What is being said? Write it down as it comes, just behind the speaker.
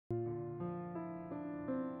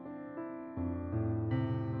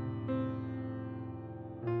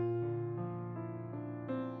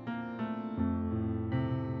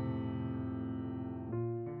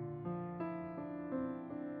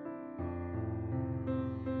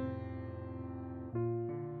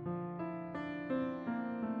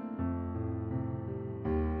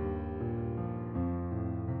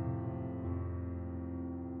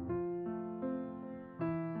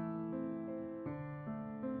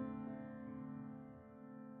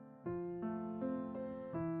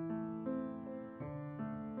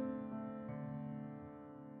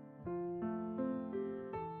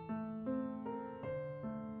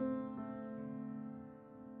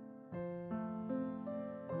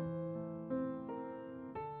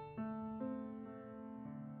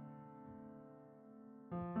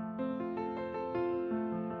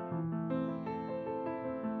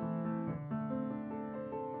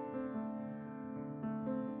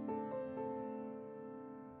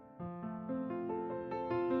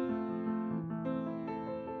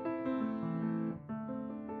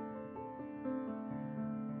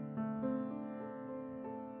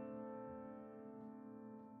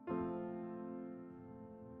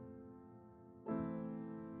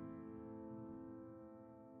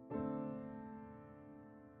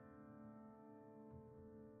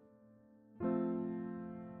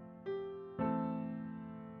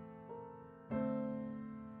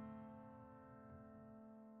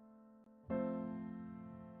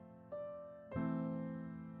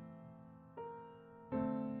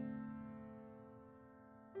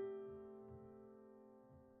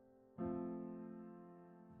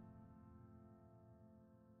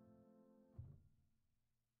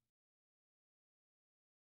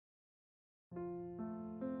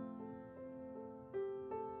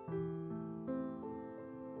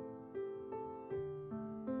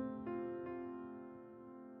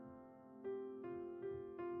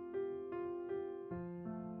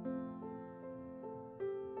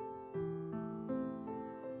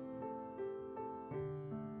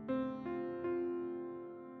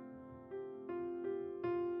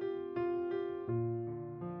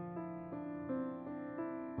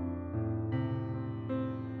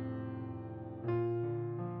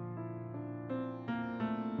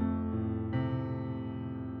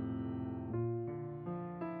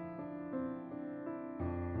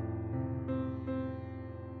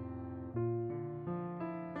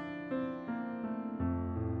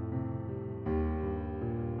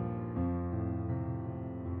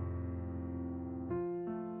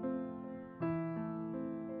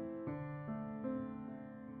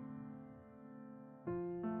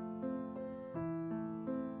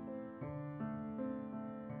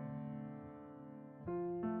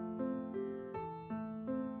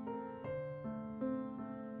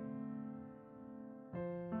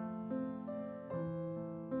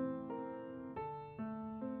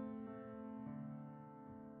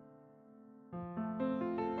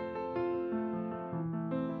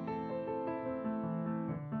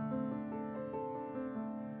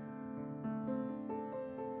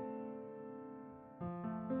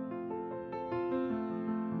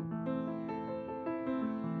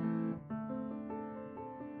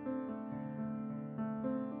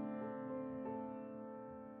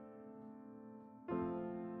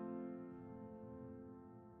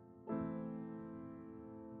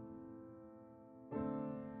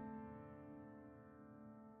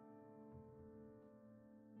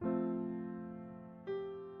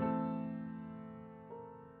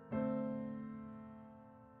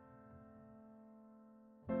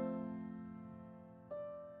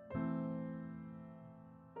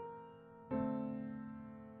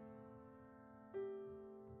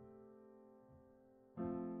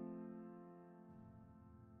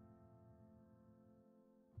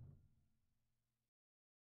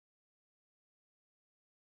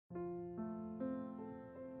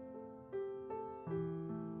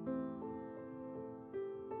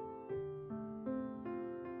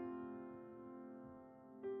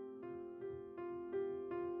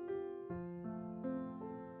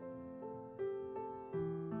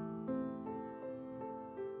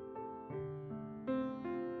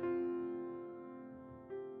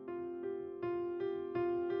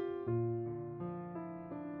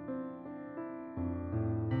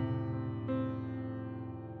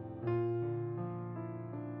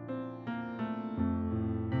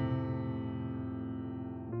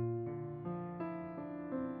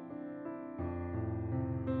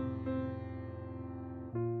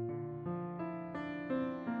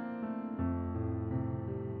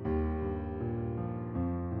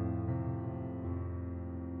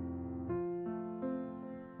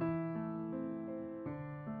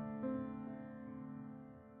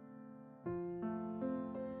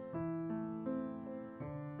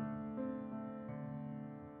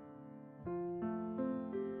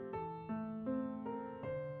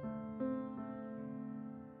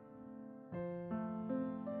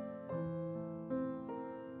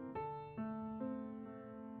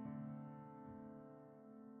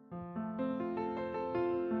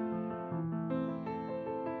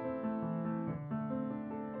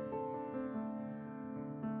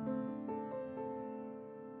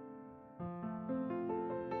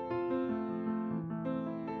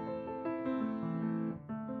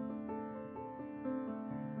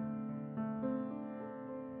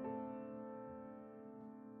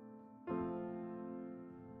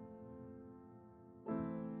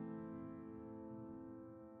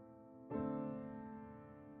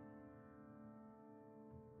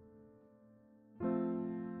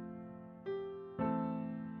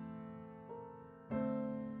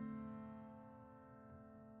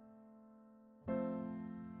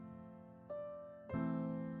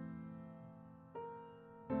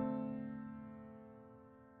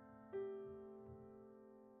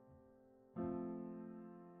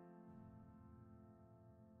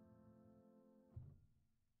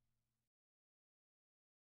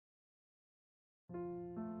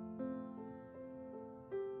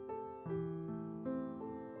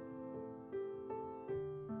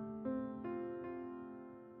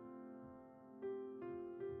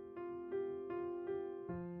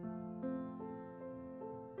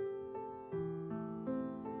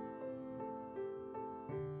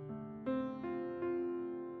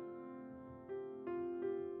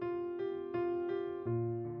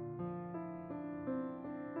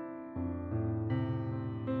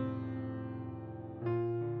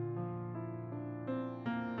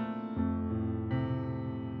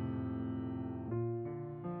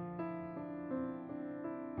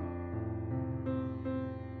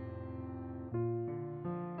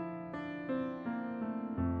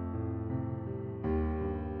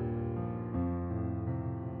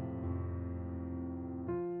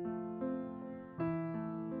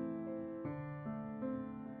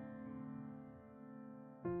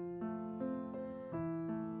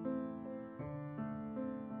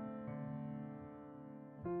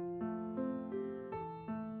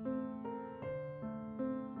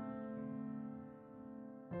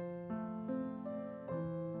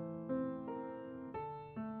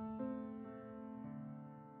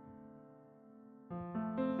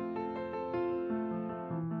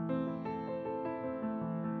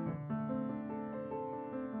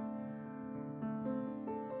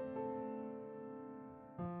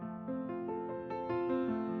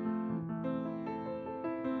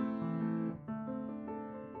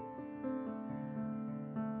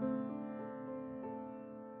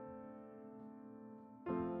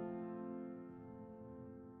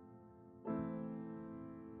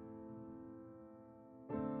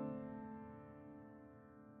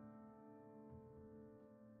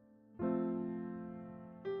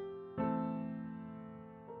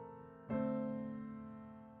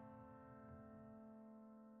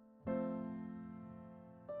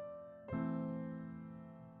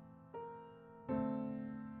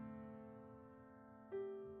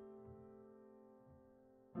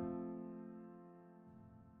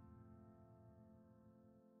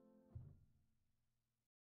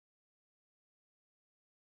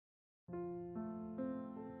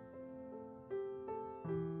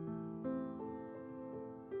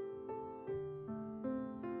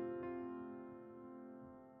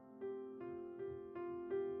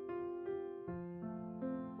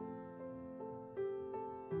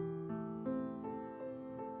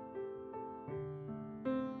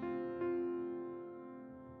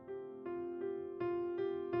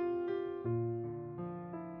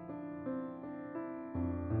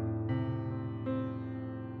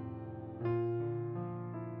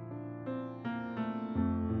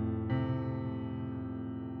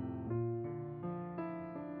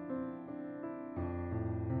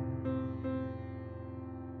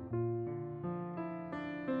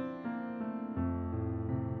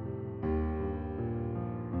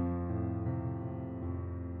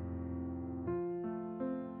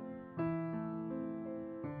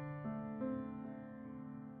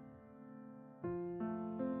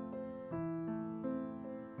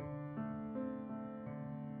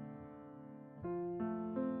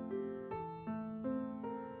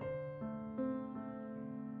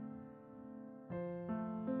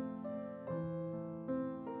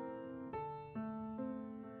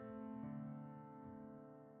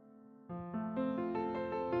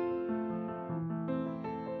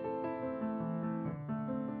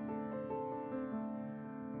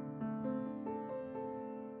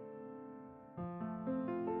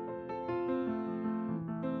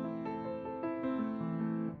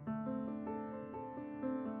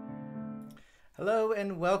Hello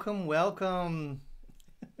and welcome.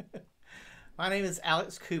 My name is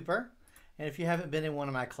Alex Cooper, and if you haven't been in one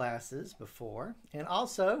of my classes before, and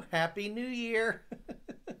also Happy New Year!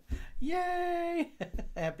 Yay!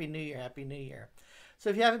 Happy New Year, Happy New Year. So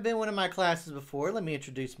if you haven't been in one of my classes before, let me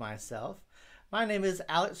introduce myself. My name is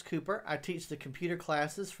Alex Cooper. I teach the computer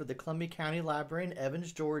classes for the Columbia County Library in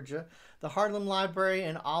Evans, Georgia, the Harlem Library,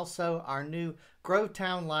 and also our new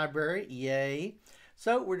Grovetown Library. Yay!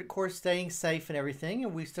 So we're, of course, staying safe and everything,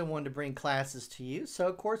 and we still wanted to bring classes to you. So,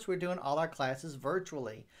 of course, we're doing all our classes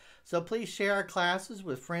virtually. So please share our classes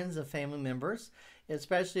with friends and family members,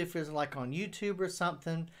 especially if it's like on YouTube or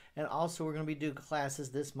something. And also, we're going to be doing classes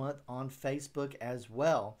this month on Facebook as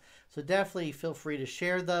well. So definitely feel free to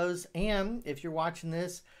share those. And if you're watching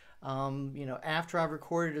this, after I've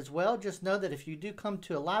recorded as well, just know that if you do come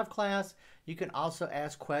to a live class, you can also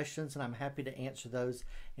ask questions, and I'm happy to answer those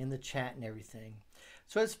in the chat and everything.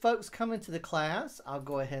 So as folks come into the class, I'll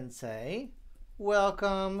go ahead and say,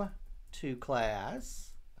 welcome to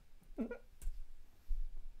class.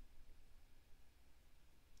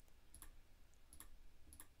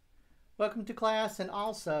 Welcome to class, and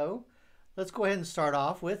also, let's go ahead and start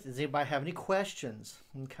off with, does anybody have any questions?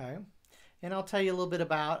 Okay. And I'll tell you a little bit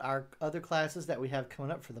about our other classes that we have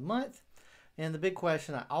coming up for the month. And the big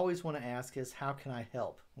question I always want to ask is, how can I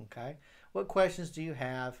help? Okay. What questions do you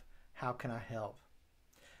have? How can I help?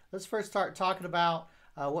 Let's first start talking about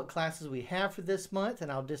what classes we have for this month,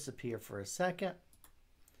 and I'll disappear for a second.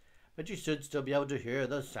 But you should still be able to hear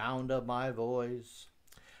the sound of my voice.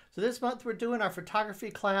 So this month we're doing our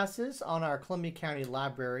photography classes on our Columbia County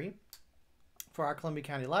Library. For our Columbia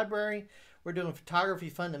County Library, we're doing photography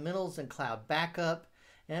fundamentals and cloud backup,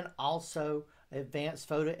 and also advanced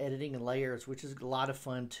photo editing and layers, which is a lot of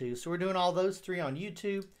fun too. So we're doing all those three on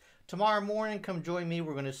YouTube. Tomorrow morning, come join me.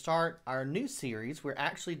 We're going to start our new series. We're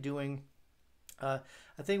actually doing a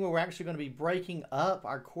thing where we're actually going to be breaking up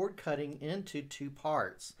our cord cutting into two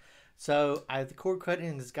parts. So the cord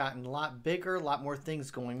cutting has gotten a lot bigger, a lot more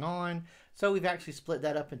things going on. So we've actually split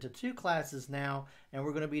that up into two classes now, and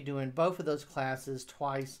we're going to be doing both of those classes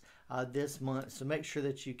twice this month. So make sure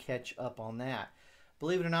that you catch up on that.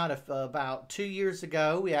 Believe it or not, about 2 years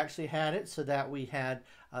ago, we actually had it so that we had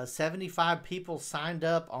 75 people signed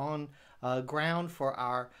up on ground for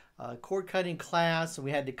our cord cutting class. And we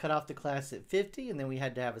had to cut off the class at 50, and then we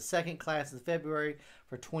had to have a second class in February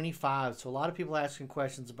for 25. So a lot of people asking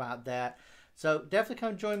questions about that. So definitely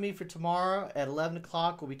come join me for tomorrow at 11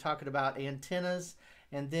 o'clock. We'll be talking about antennas.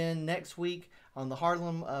 And then next week on the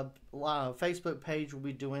Harlem Facebook page, we'll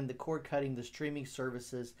be doing the cord cutting, the streaming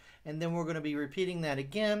services. And then we're going to be repeating that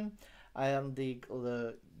again on the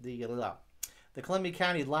Columbia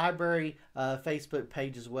County Library Facebook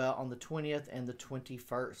page as well on the 20th and the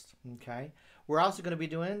 21st. Okay. We're also going to be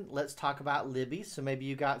doing Let's Talk About Libby. So maybe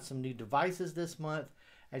you got some new devices this month.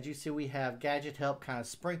 As you see, we have gadget help kind of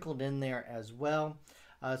sprinkled in there as well.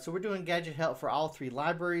 So we're doing gadget help for all three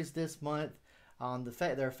libraries this month on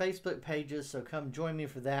their Facebook pages, so come join me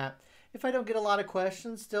for that. If I don't get a lot of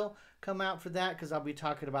questions, still come out for that, because I'll be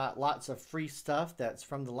talking about lots of free stuff that's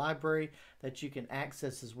from the library that you can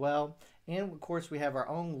access as well. And of course, we have our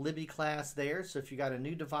own Libby class there, so if you got a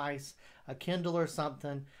new device, a Kindle or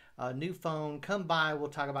something, a new phone, come by. We'll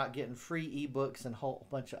talk about getting free ebooks and a whole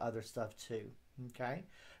bunch of other stuff too. Okay,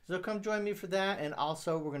 so come join me for that. And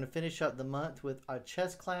also, we're going to finish up the month with a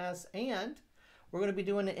chess class, and we're going to be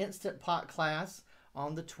doing an Instant Pot class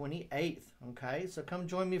on the 28th. Okay, so come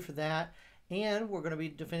join me for that. And we're going to be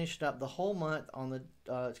finishing up the whole month on the,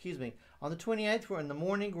 on the 28th. We're in the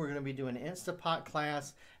morning. We're going to be doing an Instant Pot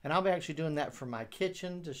class. And I'll be actually doing that for my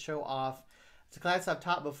kitchen to show off. It's a class I've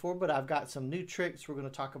taught before, but I've got some new tricks we're going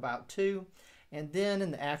to talk about too. And then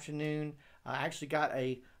in the afternoon, I actually got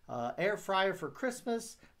a air fryer for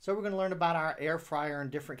Christmas. So we're going to learn about our air fryer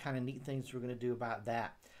and different kind of neat things we're going to do about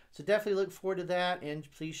that. So definitely look forward to that, and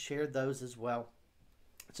please share those as well.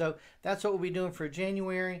 So that's what we'll be doing for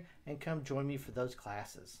January, and come join me for those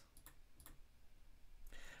classes.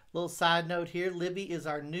 Little side note here, Libby is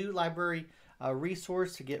our new library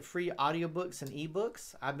resource to get free audiobooks and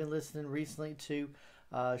ebooks. I've been listening recently to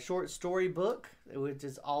a short story book, which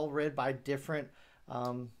is all read by different,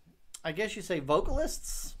 I guess you say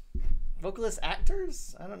vocalist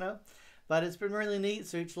actors, I don't know. But it's been really neat,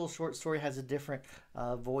 so each little short story has a different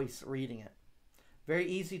voice reading it. Very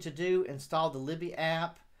easy to do. Install the Libby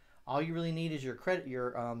app. All you really need is your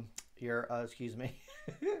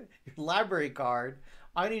library card.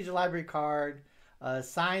 All you need is your library card.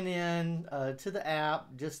 Sign in to the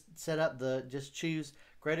app. Just choose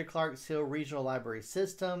Greater Clarksville Regional Library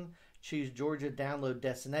System. Choose Georgia download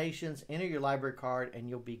destinations. Enter your library card, and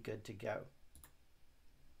you'll be good to go.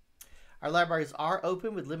 Our libraries are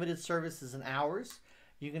open with limited services and hours.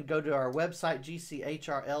 You can go to our website,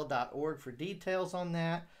 gchrl.org, for details on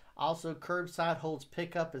that. Also, curbside holds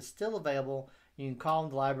pickup is still available. You can call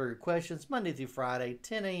the library with questions Monday through Friday,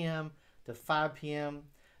 10 a.m. to 5 p.m.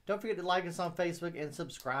 Don't forget to like us on Facebook and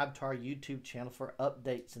subscribe to our YouTube channel for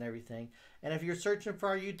updates and everything. And if you're searching for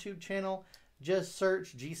our YouTube channel, just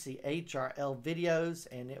search GCHRL videos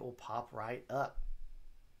and it will pop right up.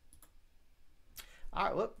 All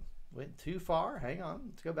right, whoop, went too far. Hang on,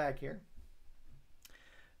 let's go back here.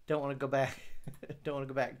 Don't want to go back. Don't want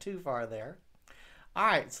to go back too far there. All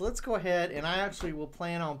right, so let's go ahead, and I actually will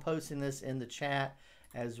plan on posting this in the chat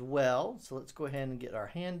as well. So let's go ahead and get our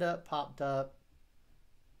hand up, popped up.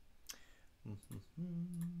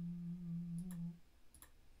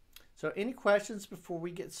 So any questions before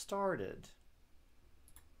we get started?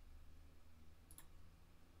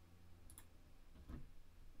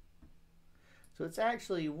 So it's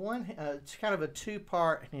actually it's kind of a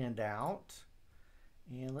two-part handout.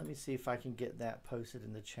 And let me see if I can get that posted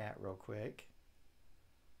in the chat real quick.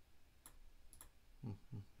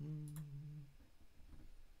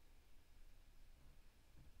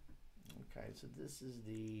 Okay, so this is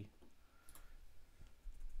the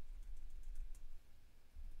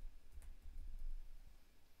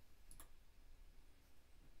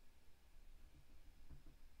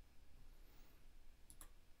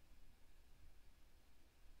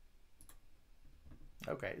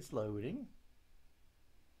okay, it's loading.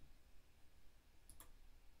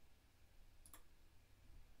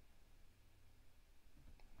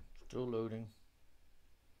 Still loading.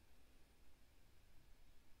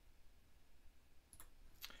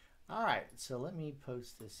 All right, so let me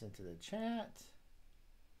post this into the chat.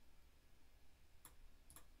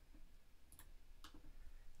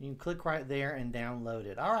 You can click right there and download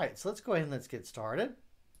it. All right, so let's go ahead and let's get started.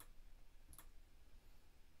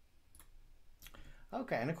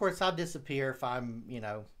 Okay, and of course I'll disappear if I'm,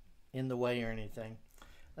 in the way or anything.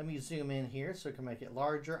 Let me zoom in here so I can make it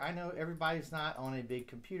larger. I know everybody's not on a big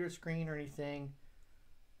computer screen or anything,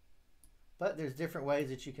 but there's different ways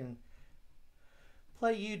that you can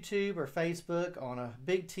play YouTube or Facebook on a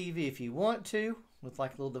big TV if you want to, with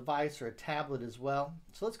like a little device or a tablet as well.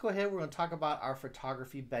 So let's go ahead. We're going to talk about our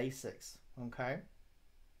photography basics, okay?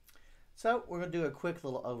 So we're going to do a quick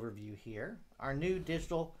little overview here. Our new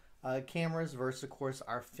digital cameras versus, of course,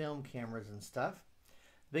 our film cameras and stuff.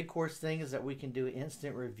 Big course thing is that we can do an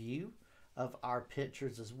instant review of our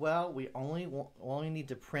pictures as well. We only need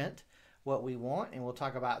to print what we want, and we'll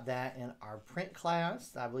talk about that in our print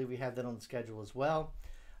class. I believe we have that on the schedule as well.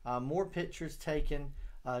 More pictures taken,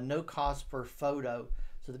 no cost per photo.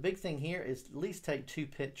 So the big thing here is at least take 2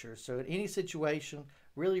 pictures. So in any situation,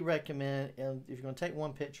 really recommend, if you're going to take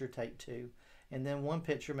 1 picture, take 2. And then 1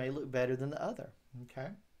 picture may look better than the other,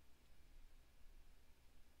 okay?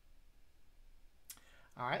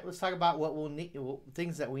 All right, let's talk about what we'll need,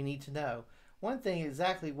 things that we need to know. One thing,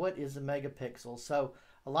 exactly what is a megapixel? So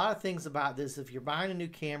a lot of things about this, if you're buying a new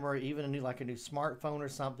camera, even a new smartphone or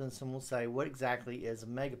something, someone will say, what exactly is a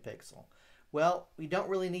megapixel? Well, we don't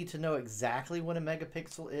really need to know exactly what a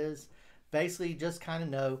megapixel is. Basically, just kind of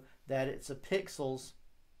know that it's a pixels.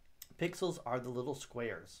 Pixels are the little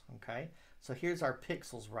squares, okay? So here's our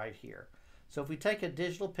pixels right here. So if we take a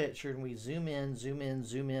digital picture and we zoom in, zoom in,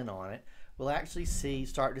 zoom in on it, we'll actually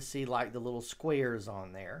start to see like the little squares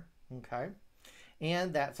on there, okay?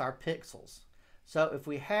 And that's our pixels. So if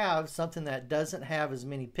we have something that doesn't have as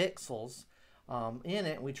many pixels in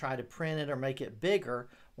it, and we try to print it or make it bigger,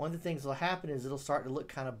 one of the things that will happen is it'll start to look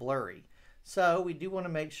kind of blurry. So we do want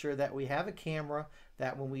to make sure that we have a camera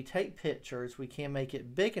that when we take pictures, we can make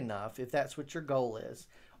it big enough if that's what your goal is.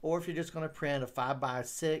 Or if you're just going to print a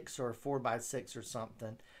 5x6 or a 4x6 or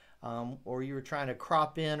something, or you were trying to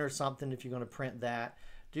crop in or something, if you're going to print that,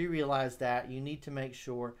 do realize that you need to make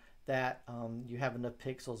sure that you have enough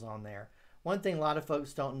pixels on there. One thing a lot of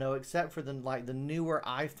folks don't know, except for the newer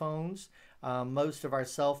iPhones, most of our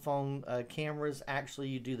cell phone cameras, actually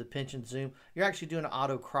you do the pinch and zoom. You're actually doing an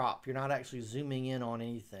auto crop. You're not actually zooming in on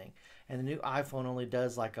anything. And the new iPhone only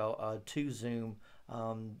does like a 2 zoom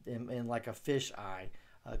in like a fish eye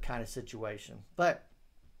kind of situation. But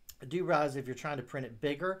I do realize if you're trying to print it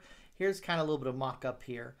bigger, here's kind of a little bit of mock-up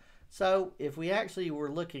here. So if we actually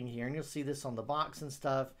were looking here, and you'll see this on the box and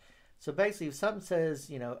stuff, so basically if something says,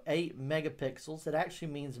 8 megapixels, it actually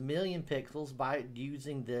means million pixels by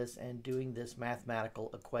using this and doing this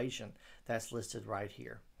mathematical equation that's listed right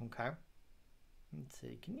here, okay? Let's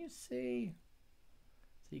see, can you see?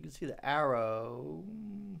 So you can see the arrow,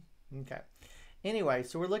 okay. Anyway,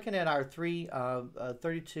 so we're looking at our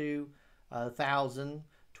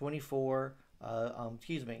 32,024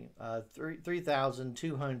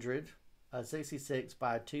 3266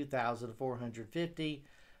 by 2450.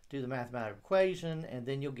 Do the mathematical equation, and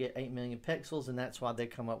then you'll get 8 million pixels, and that's why they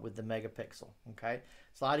come up with the megapixel. Okay,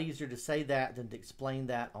 it's a lot easier to say that than to explain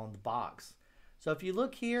that on the box. So if you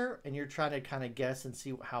look here and you're trying to kind of guess and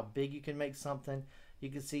see how big you can make something, you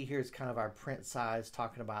can see here's kind of our print size,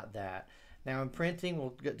 talking about that. Now in printing, we'll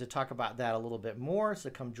get to talk about that a little bit more, so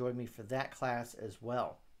come join me for that class as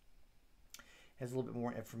well. Has a little bit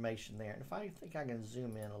more information there. And if I think I can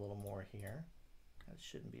zoom in a little more here, that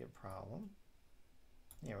shouldn't be a problem.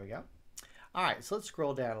 There we go. All right, so let's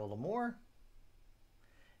scroll down a little more.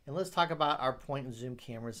 And let's talk about our point and zoom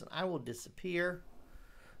cameras. And I will disappear,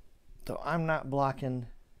 though I'm not blocking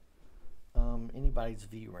anybody's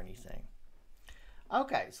view or anything.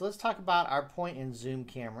 Okay, so let's talk about our point and zoom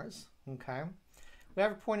cameras. Okay, we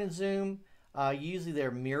have a point and zoom. Usually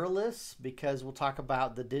they're mirrorless, because we'll talk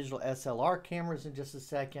about the digital SLR cameras in just a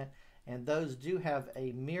second. And those do have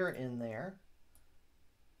a mirror in there,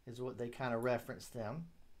 is what they kind of reference them.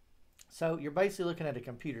 So you're basically looking at a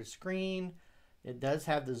computer screen. It does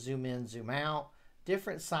have the zoom in, zoom out,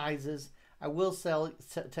 different sizes. I will tell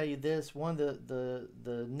you this, one of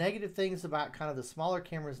the negative things about kind of the smaller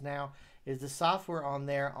cameras now is the software on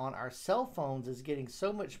there on our cell phones is getting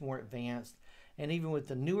so much more advanced. And even with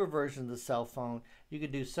the newer version of the cell phone, you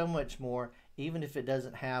could do so much more, even if it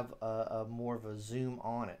doesn't have a more of a zoom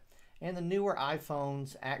on it. And the newer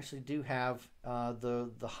iPhones actually do have,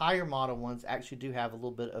 the higher model ones actually do have a little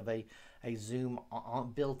bit of a zoom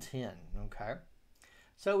built in, okay?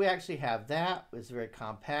 So we actually have that. It's very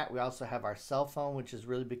compact. We also have our cell phone, which is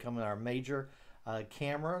really becoming our major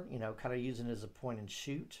camera, you know, kind of using it as a point and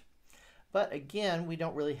shoot. But again, we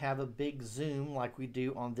don't really have a big zoom like we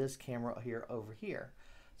do on this camera here over here.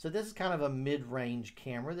 So this is kind of a mid-range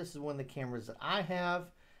camera. This is one of the cameras that I have.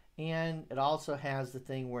 And it also has the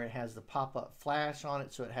thing where it has the pop-up flash on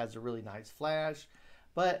it, so it has a really nice flash.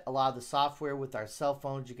 But a lot of the software with our cell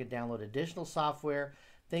phones, you can download additional software.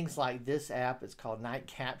 Things like this app, it's called Night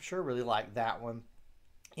Capture, really like that one.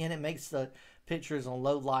 And it makes the pictures on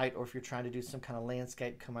low light, or if you're trying to do some kind of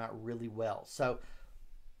landscape, come out really well. So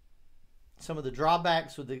some of the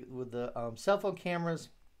drawbacks with the cell phone cameras,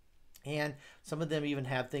 and some of them even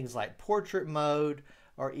have things like portrait mode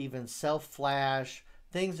or even self-flash,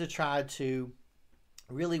 things to try to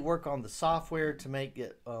really work on the software to make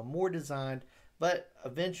it more designed. But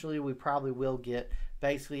eventually we probably will get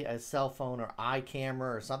basically a cell phone or eye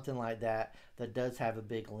camera or something like that that does have a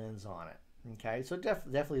big lens on it. Okay, so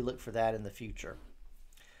definitely look for that in the future.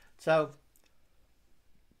 So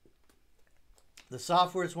the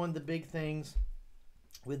software is one of the big things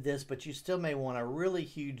with this, but you still may want a really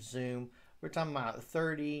huge zoom. We're talking about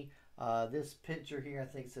 30. This picture here, I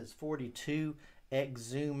think, says 42x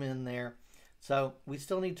zoom in there. So we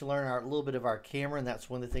still need to learn a little bit of our camera, and that's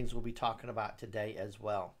one of the things we'll be talking about today as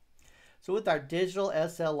well. So with our digital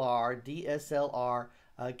SLR, DSLR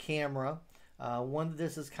camera,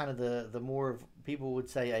 this is kind of the more of, people would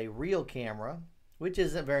say, a real camera, which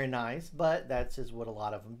isn't very nice, but that's just what a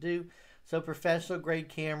lot of them do. So professional grade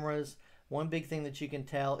cameras, one big thing that you can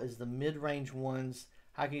tell is the mid-range ones.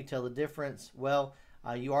 How can you tell the difference? Well,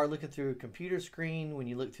 you are looking through a computer screen when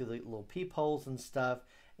you look through the little peepholes and stuff,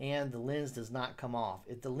 and the lens does not come off.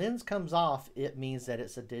 If the lens comes off, it means that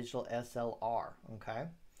it's a digital SLR, okay?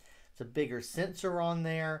 It's a bigger sensor on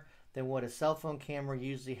there than what a cell phone camera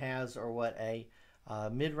usually has, or what a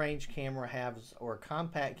mid-range camera has, or a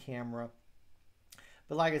compact camera.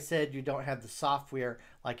 But like I said, you don't have the software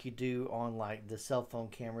like you do on like the cell phone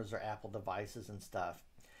cameras or Apple devices and stuff.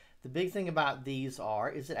 The big thing about these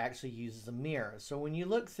is it actually uses a mirror. So when you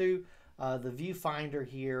look through the viewfinder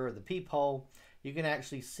here, or the peephole, you can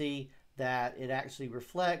actually see that it actually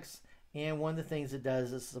reflects. And one of the things it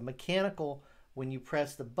does is a mechanical, when you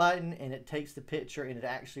press the button and it takes the picture, and it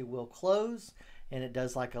actually will close, and it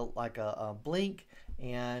does like a blink.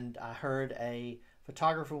 And I heard a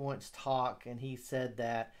photographer once talk, and he said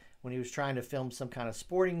that when he was trying to film some kind of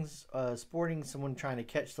sporting someone trying to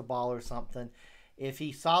catch the ball or something, if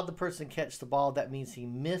he saw the person catch the ball, that means he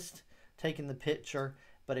missed taking the picture.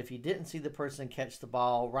 But if he didn't see the person catch the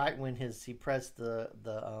ball right when he pressed the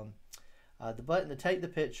button to take the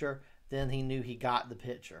picture, then he knew he got the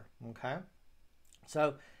picture. Okay,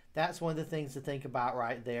 so that's one of the things to think about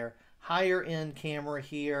right there. Higher end camera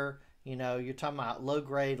here, you know, you're talking about low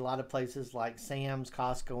grade. A lot of places like Sam's,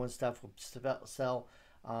 Costco, and stuff will sell,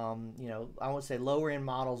 you know, I won't say lower end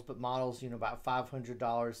models, but models, you know, about $500,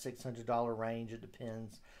 $600 range. It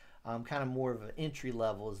depends. Kind of more of an entry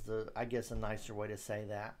level is I guess a nicer way to say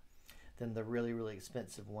that, than the really, really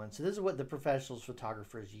expensive one. So this is what the professional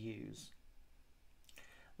photographers use.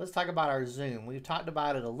 let's talk about our zoom. We've talked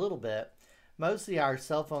about it a little bit. Mostly our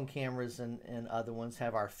cell phone cameras and other ones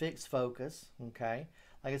have our fixed focus, okay?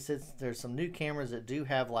 Like I said, there's some new cameras that do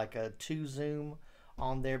have like a 2 zoom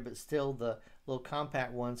on there, but still the little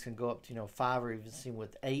compact ones can go up to 5 or even seen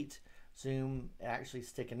with 8 zoom actually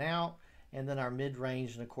sticking out. And then our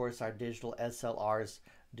mid-range and of course our digital SLRs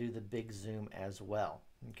do the big zoom as well,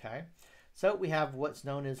 okay? So we have what's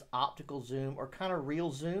known as optical zoom or kind of real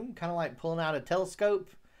zoom, kind of like pulling out a telescope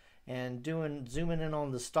and zooming in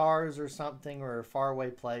on the stars or something or a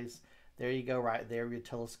faraway place. There you go, right there, your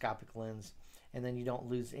telescopic lens, and then you don't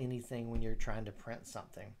lose anything when you're trying to print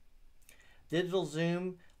something. Digital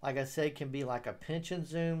zoom, like I said, can be like a pinch and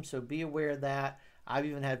zoom, so be aware of that. I've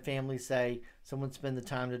even had families say someone spend the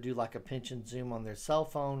time to do like a pinch and zoom on their cell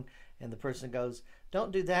phone, and the person goes,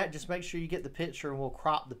 don't do that, just make sure you get the picture and we'll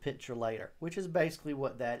crop the picture later, which is basically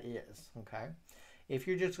what that is, okay? If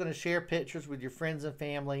you're just going to share pictures with your friends and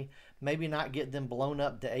family, maybe not get them blown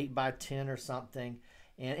up to 8 by 10 or something.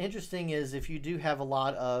 And interesting is if you do have a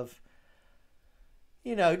lot of,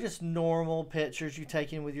 just normal pictures you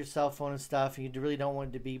take in with your cell phone and stuff, and you really don't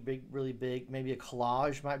want it to be big, really big, maybe a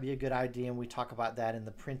collage might be a good idea, and we talk about that in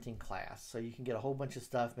the printing class. So you can get a whole bunch of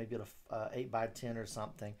stuff, maybe a 8 by 10 or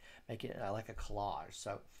something, make it like a collage.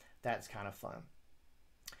 So that's kind of fun.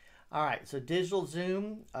 All right, so digital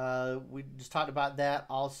zoom, we just talked about that.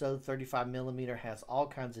 Also, 35 millimeter has all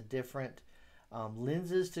kinds of different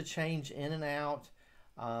lenses to change in and out.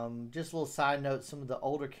 Just a little side note, some of the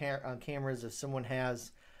older cameras, if someone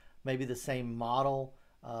has maybe the same model,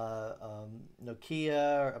 a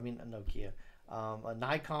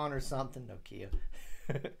Nikon or something,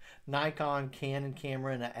 Nikon, Canon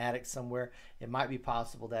camera in an attic somewhere, it might be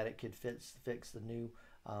possible that it could fix the new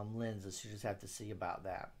lenses. You just have to see about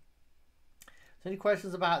that. So any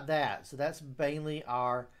questions about that? So that's mainly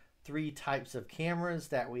our 3 types of cameras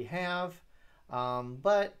that we have.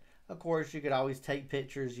 But of course, you could always take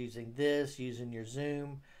pictures using this, using your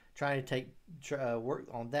zoom, trying to work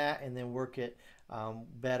on that and then work it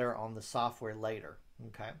better on the software later.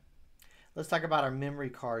 Okay. Let's talk about our memory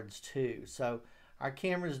cards too. So our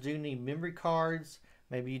cameras do need memory cards.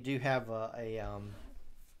 Maybe you do have an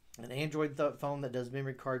Android phone that does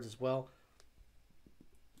memory cards as well.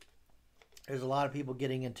 There's a lot of people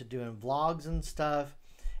getting into doing vlogs and stuff,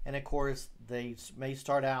 and of course they may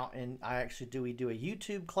start out, and we do a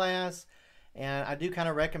YouTube class, and I do kind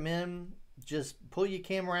of recommend just pull your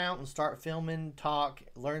camera out and start filming, talk,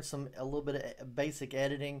 learn a little bit of basic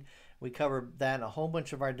editing. We cover that in a whole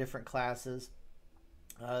bunch of our different classes.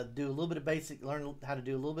 Learn how to do a little bit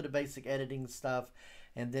of basic editing stuff,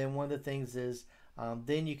 and then one of the things is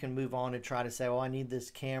then you can move on and try to say, oh, I need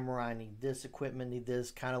this camera, I need this equipment, need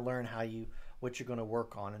this, kind of learn what you're going to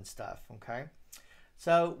work on and stuff, okay?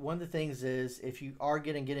 So one of the things is if you are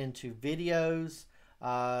going to get into videos,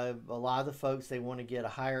 a lot of the folks, they want to get a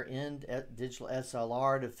higher end digital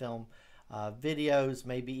SLR to film videos,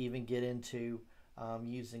 maybe even get into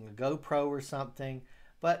using a GoPro or something.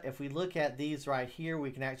 But if we look at these right here,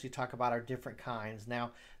 we can actually talk about our different kinds.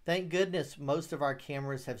 Now, thank goodness most of our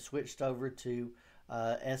cameras have switched over to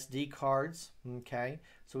SD cards, okay?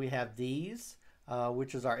 So we have these,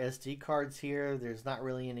 which is our SD cards here. There's not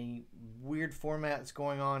really any weird formats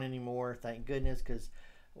going on anymore, thank goodness, because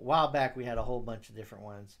a while back we had a whole bunch of different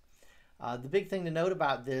ones. The big thing to note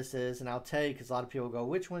about this is, and I'll tell you because a lot of people go,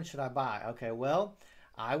 which one should I buy? Okay, well,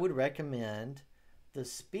 I would recommend the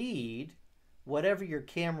speed. Whatever your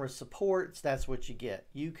camera supports, that's what you get.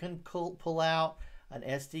 You can pull out an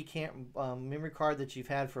SD memory card that you've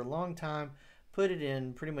had for a long time, put it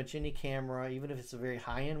in pretty much any camera, even if it's a very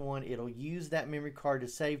high-end one. It'll use that memory card to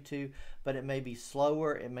save to, but it may be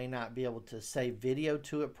slower. It may not be able to save video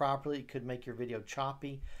to it properly. It could make your video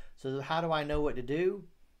choppy. So how do I know what to do?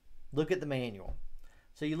 Look at the manual.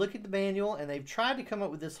 So you look at the manual, and they've tried to come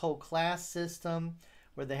up with this whole class system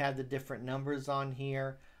where they have the different numbers on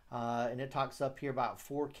here. And it talks up here about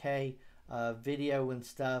 4K video and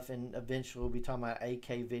stuff, and eventually we'll be talking about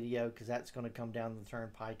 8K video because that's going to come down the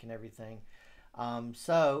turnpike and everything.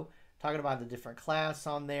 So talking about the different class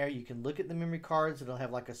on there, you can look at the memory cards. It'll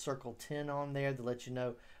have like a circle 10 on there to let you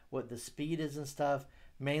know what the speed is and stuff.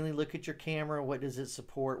 Mainly look at your camera. What does it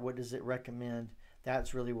support? What does it recommend?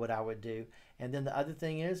 That's really what I would do. And then the other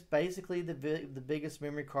thing is basically the biggest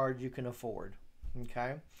memory card you can afford.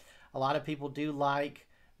 Okay, a lot of people do like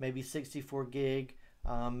maybe 64 gig,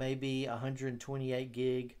 maybe 128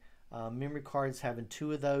 gig memory cards, having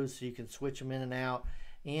 2 of those so you can switch them in and out.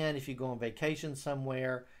 And if you go on vacation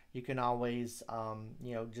somewhere, you can always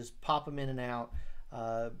just pop them in and out.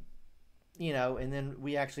 you know, and then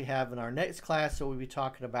we actually have in our next class, so we'll be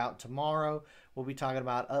talking about tomorrow, we'll be talking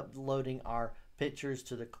about uploading our pictures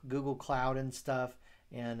to the Google Cloud and stuff,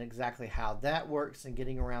 and exactly how that works and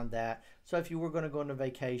getting around that. So if you were going to go on a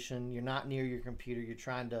vacation, you're not near your computer, you're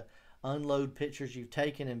trying to unload pictures you've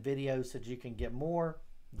taken and videos so that you can get more,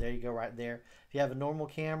 there you go right there. If you have a normal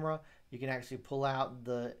camera, you can actually pull out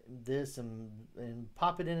this and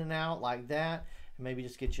pop it in and out like that, and maybe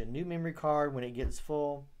just get you a new memory card when it gets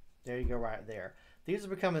full. There you go right there. These are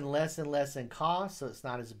becoming less and less in cost, so it's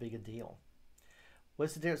not as big a deal.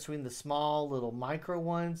 What's the difference between the small little micro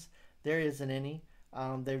ones? There isn't any.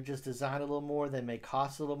 They're just designed a little more. They may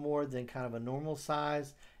cost a little more than kind of a normal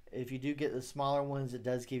size. If you do get the smaller ones, it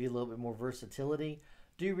does give you a little bit more versatility.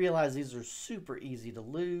 Do realize these are super easy to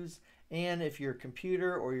lose, and if your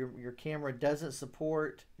computer or your camera doesn't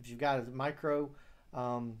support, if you've got a micro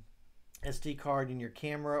SD card in your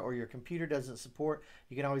camera or your computer doesn't support,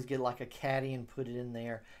 you can always get like a caddy and put it in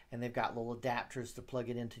there, and they've got little adapters to plug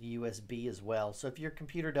it into the USB as well. So if your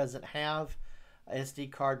computer doesn't have a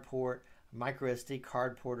SD card port, micro SD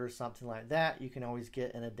card port or something like that, you can always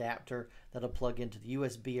get an adapter that'll plug into the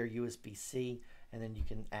USB or USB-C, and then you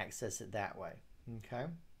can access it that way. Okay,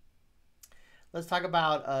 let's talk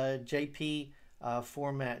about JP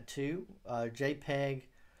format 2, JPEG.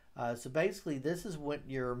 So basically this is what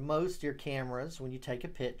your cameras when you take a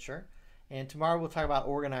picture, and tomorrow we'll talk about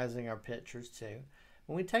organizing our pictures too.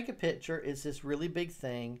 When we take a picture, it's this really big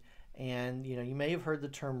thing, and you know, you may have heard the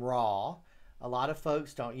term RAW. A lot of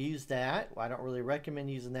folks don't use that. I don't really recommend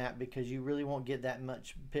using that because you really won't get that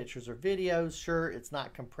much pictures or videos. Sure, it's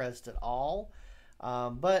not compressed at all,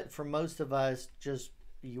 but for most of us,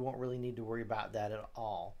 you won't really need to worry about that at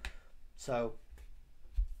all. So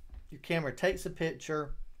your camera takes a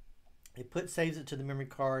picture, saves it to the memory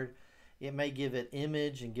card. It may give it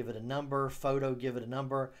image and give it a number, photo, give it a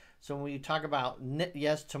number. So when we talk about,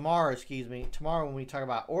 tomorrow when we talk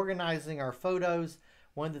about organizing our photos,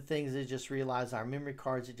 one of the things is just realize our memory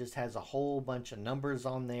cards, it just has a whole bunch of numbers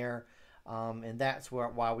on there. And that's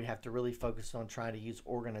why we have to really focus on trying to use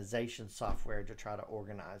organization software to try to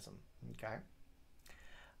organize them. Okay.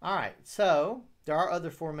 All right. So there are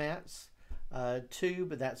other formats too,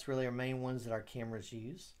 but that's really our main ones that our cameras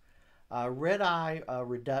use. Red eye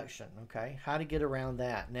reduction. Okay. How to get around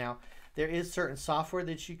that. Now, there is certain software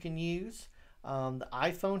that you can use. The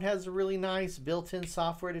iPhone has a really nice built-in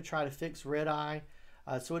software to try to fix red eye.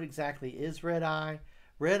 So what exactly is red eye?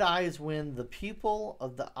 Red eye is when the pupil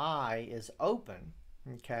of the eye is open,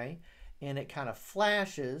 okay, and it kind of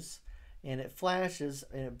flashes, and it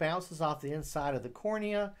bounces off the inside of the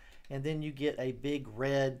cornea, and then you get a big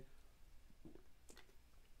red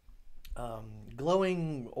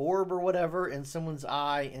glowing orb or whatever in someone's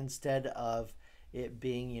eye, instead of it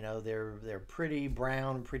being, you know, their pretty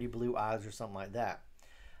brown, pretty blue eyes or something like that.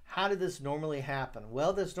 How did this normally happen?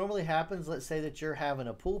 Well, this normally happens, let's say that you're having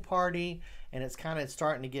a pool party and it's kind of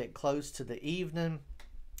starting to get close to the evening,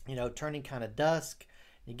 you know, turning kind of dusk.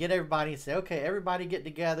 You get everybody and say, okay, everybody get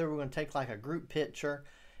together. We're going to take like a group picture.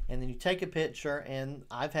 And then you take a picture, and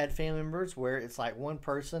I've had family members where it's like one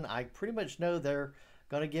person, I pretty much know they're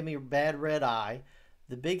going to give me a bad red eye.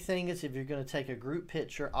 The big thing is, if you're going to take a group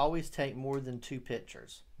picture, always take more than 2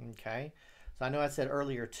 pictures. Okay. So I know I said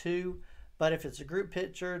earlier 2. But if it's a group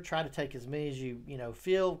picture, try to take as many as you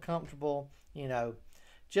feel comfortable,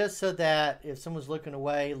 just so that if someone's looking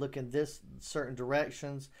away, looking this certain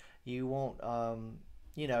directions, you won't,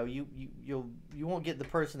 you won't get the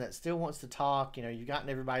person that still wants to talk. You've gotten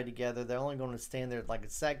everybody together. They're only going to stand there like a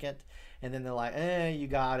second, and then they're like, you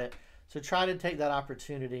got it. So try to take that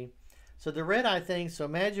opportunity. So the red eye thing, so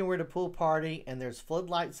imagine we're at a pool party and there's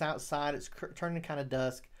floodlights outside. It's turning kind of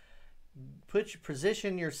dusk.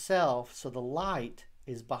 Position yourself so the light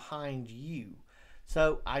is behind you.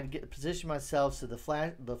 So I position myself so the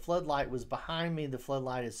floodlight was behind me. The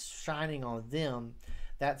floodlight is shining on them.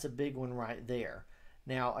 That's a big one right there.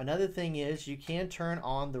 Now another thing is, you can turn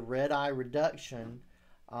on the red eye reduction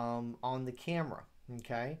on the camera.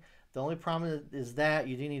 Okay. The only problem is that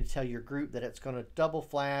you do need to tell your group that it's going to double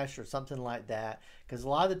flash or something like that, because a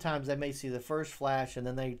lot of the times they may see the first flash and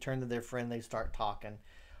then they turn to their friend, they start talking.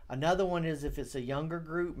 Another one is, if it's a younger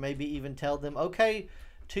group, maybe even tell them, okay,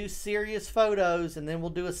 2 serious photos and then we'll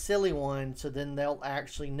do a silly one. So then they'll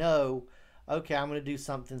actually know, okay, I'm going to do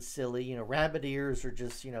something silly, rabbit ears or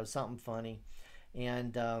just, something funny.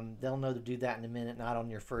 And they'll know to do that in a minute, not on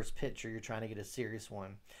your first picture. You're trying to get a serious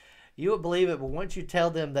one. You would believe it, but once you tell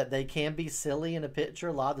them that they can be silly in a picture,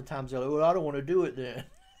 a lot of the times they're like, well, I don't want to do it then.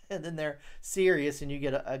 And then they're serious and you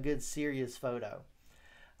get a good serious photo.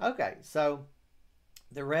 Okay, so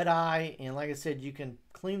the red eye, and like I said, you can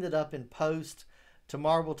clean it up in post.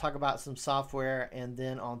 Tomorrow we'll talk about some software, and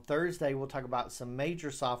then on Thursday we'll talk about some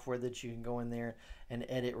major software that you can go in there and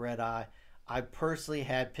edit red eye. I personally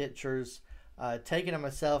had pictures taken of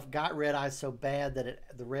myself, got red eye so bad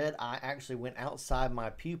that the red eye actually went outside my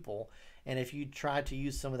pupil, and if you try to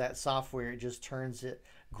use some of that software, it just turns it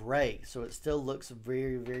gray, so it still looks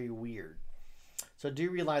very, very weird. So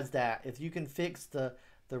do realize that if you can fix the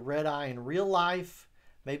red eye in real life,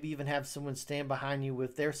 maybe even have someone stand behind you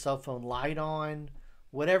with their cell phone light on,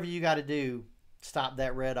 whatever you got to do, stop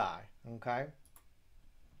that red eye, okay?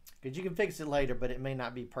 Because you can fix it later, but it may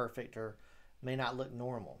not be perfect or may not look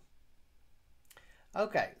normal.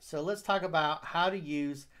 Okay, so let's talk about how to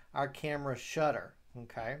use our camera shutter,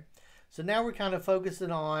 okay? So now we're kind of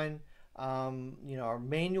focusing on our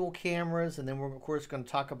manual cameras, and then we're of course going to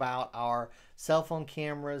talk about our cell phone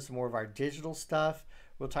cameras, more of our digital stuff.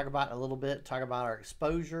 We'll talk about a little bit, talk about our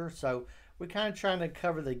exposure. So we're kind of trying to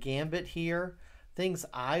cover the gambit here. Things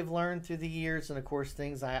I've learned through the years, and of course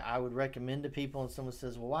things I would recommend to people, and someone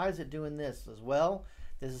says, well, why is it doing this? As well,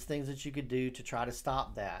 this is things that you could do to try to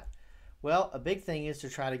stop that. Well, a big thing is to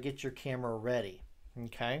try to get your camera ready,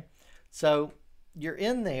 okay? So you're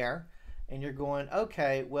in there and you're going,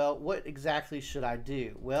 okay, well, what exactly should I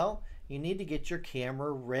do? Well, you need to get your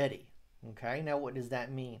camera ready, okay? Now, what does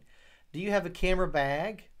that mean? Do you have a camera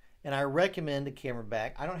bag? And I recommend a camera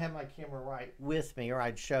bag. I don't have my camera right with me, or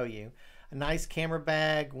I'd show you. A nice camera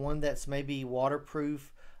bag, one that's maybe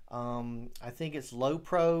waterproof. I think it's Low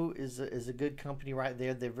Pro is a good company right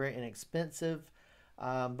there. They're very inexpensive.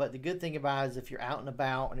 But the good thing about it is if you're out and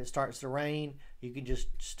about and it starts to rain, you can just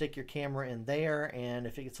stick your camera in there, and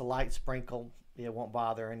if it gets a light sprinkle, it won't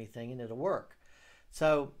bother anything and it'll work.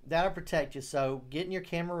 So that'll protect you. So getting your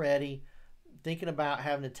camera ready, thinking about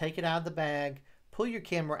having to take it out of the bag, pull your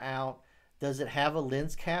camera out. Does it have a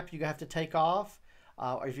lens cap you have to take off?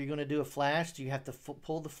 Or if you're going to do a flash, do you have to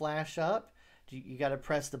pull the flash up? You got to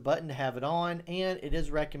press the button to have it on, and it is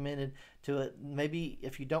recommended to maybe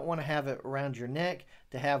if you don't want to have it around your neck,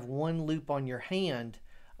 to have one loop on your hand,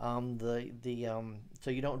 so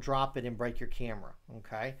you don't drop it and break your camera.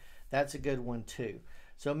 Okay, that's a good one too.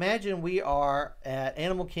 So imagine we are at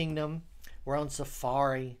Animal Kingdom, we're on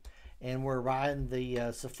safari, and we're riding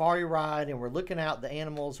the safari ride, and we're looking out the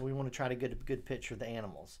animals, and we want to try to get a good picture of the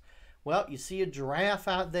animals. Well, you see a giraffe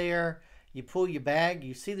out there. You pull your bag,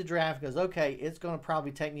 you see the giraffe, goes, okay, it's going to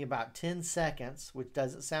probably take me about 10 seconds, which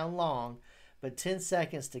doesn't sound long, but 10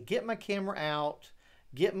 seconds to get my camera out,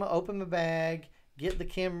 open my bag, get the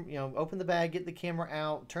camera, open the bag, get the camera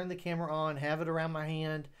out, turn the camera on, have it around my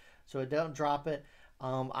hand so I don't drop it.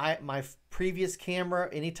 My previous camera,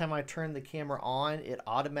 anytime I turn the camera on, it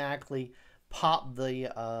automatically popped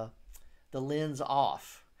the lens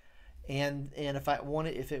off. And if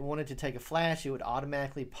it wanted to take a flash, it would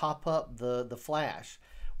automatically pop up the flash.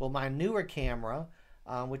 Well, my newer camera,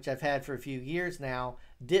 which I've had for a few years now,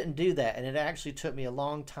 didn't do that, and it actually took me a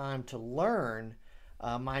long time to learn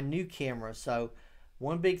my new camera. So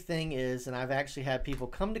one big thing is, and I've actually had people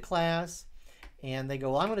come to class and they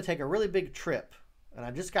go, well, I'm going to take a really big trip and I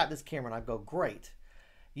just got this camera, and I go, great,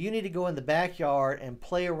 you need to go in the backyard and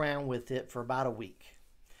play around with it for about a week.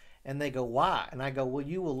 And they go, why? And I go, well,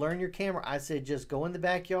 you will learn your camera. I said, just go in the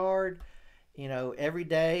backyard, every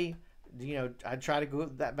day. I try to go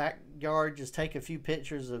to that backyard, just take a few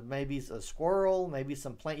pictures of maybe a squirrel, maybe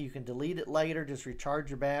some plant. You can delete it later, just recharge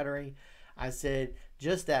your battery. I said,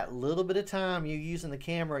 just that little bit of time you using the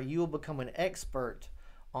camera, you will become an expert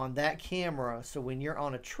on that camera. So when you're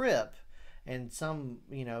on a trip and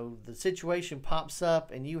the situation pops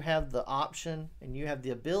up and you have the option and you have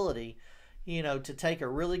the ability, to take a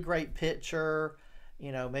really great picture,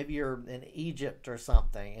 maybe you're in Egypt or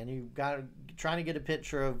something, and you've got trying to get a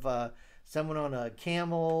picture of someone on a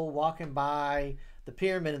camel walking by the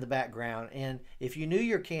pyramid in the background. And if you knew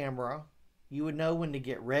your camera, you would know when to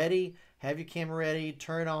get ready, have your camera ready,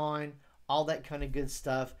 turn on, all that kind of good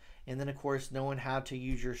stuff. And then, of course, knowing how to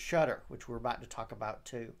use your shutter, which we're about to talk about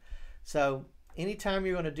too. So anytime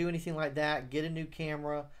you're going to do anything like that, get a new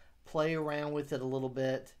camera, play around with it a little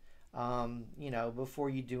bit, before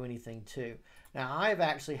you do anything too. Now, I've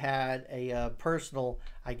actually had a personal,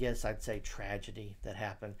 I guess I'd say, tragedy that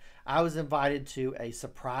happened. I was invited to a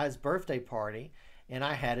surprise birthday party, and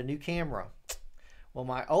I had a new camera. Well,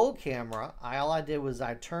 my old camera, all I did was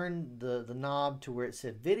I turned the knob to where it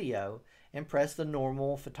said video and pressed the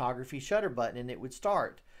normal photography shutter button, and it would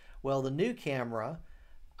start. Well, the new camera,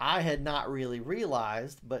 I had not really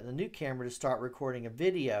realized, but the new camera, to start recording a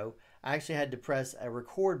video, I actually had to press a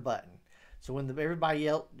record button. So when everybody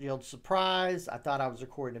yelled surprise, I thought I was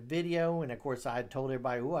recording a video. And of course, I had told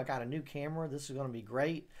everybody, oh, I got a new camera. This is going to be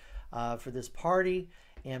great for this party.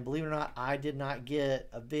 And believe it or not, I did not get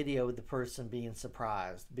a video of the person being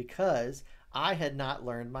surprised because I had not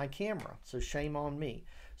learned my camera. So shame on me.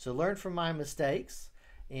 So learn from my mistakes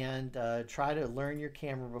and try to learn your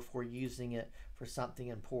camera before using it for something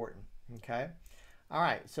important. Okay. All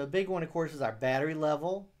right. So big one, of course, is our battery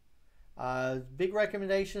level. Big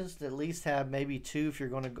recommendations to at least have maybe two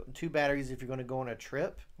batteries if you're going to go on a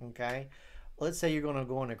trip. Okay. Let's say you're going to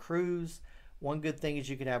go on a cruise. One good thing is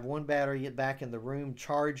you can have one battery get back in the room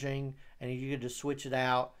charging, and you can just switch it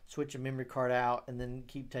out, switch a memory card out, and then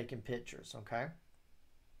keep taking pictures, okay?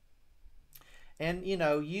 And you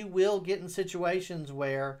know, you will get in situations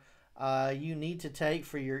where you need to take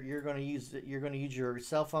for you're going to use your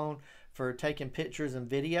cell phone for taking pictures and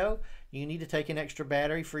video. You need to take an extra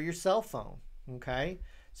battery for your cell phone, okay?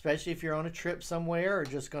 Especially if you're on a trip somewhere or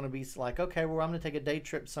just going to be like, okay, well, I'm going to take a day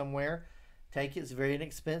trip somewhere. Take it. It's very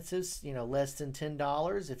inexpensive, you know, less than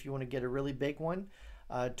 $10 if you want to get a really big one.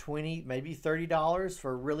 $20, maybe $30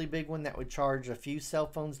 for a really big one that would charge a few cell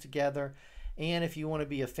phones together. And if you want to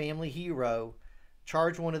be a family hero,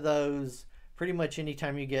 charge one of those pretty much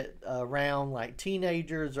anytime you get around like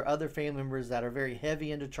teenagers or other family members that are very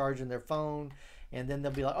heavy into charging their phone. And then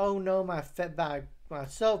they'll be like, oh no, my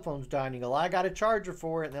cell phone's dying. You go, I got a charger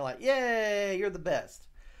for it. And they're like, yay, you're the best.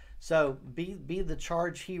 So be the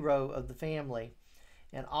charge hero of the family.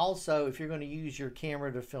 And also, if you're going to use your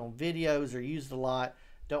camera to film videos or use it a lot,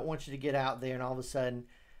 don't want you to get out there and all of a sudden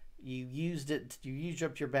you used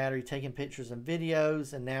up your battery taking pictures and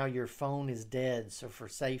videos, and now your phone is dead. So for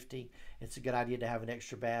safety, it's a good idea to have an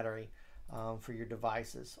extra battery for your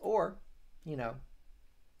devices. Or, you know,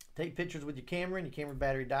 take pictures with your camera and your camera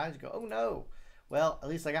battery dies. You go, oh no. Well, at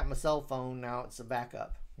least I got my cell phone. Now it's a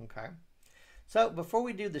backup. Okay. So before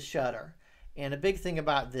we do the shutter, and a big thing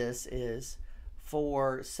about this is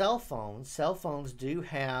for cell phones do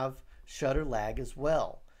have shutter lag as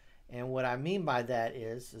well. And what I mean by that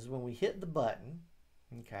is when we hit the button,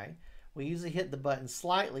 okay, we usually hit the button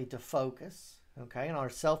slightly to focus, okay, and on our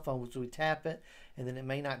cell phones we tap it and then it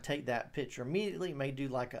may not take that picture immediately. It may do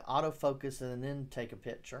like an autofocus and then take a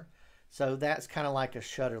picture. So that's kind of like a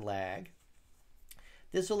shutter lag.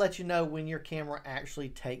 This will let you know when your camera actually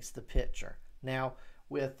takes the picture. Now,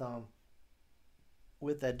 with a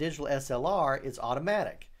digital SLR, it's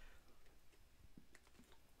automatic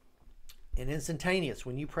and instantaneous.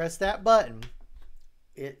 When you press that button,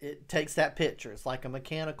 it takes that picture. It's like a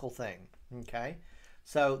mechanical thing, okay?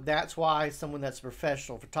 So that's why someone that's a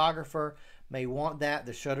professional photographer may want that.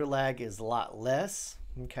 The shutter lag is a lot less,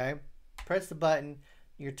 okay? Press the button,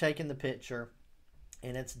 you're taking the picture,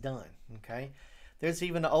 and it's done, okay? There's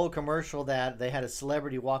even an old commercial that they had a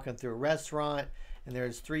celebrity walking through a restaurant, and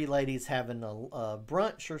there's three ladies having a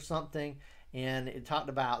brunch or something, and it talked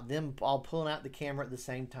about them all pulling out the camera at the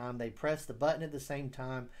same time. They pressed the button at the same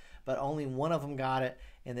time, but only one of them got it.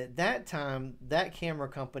 And at that time, that camera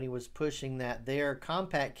company was pushing that their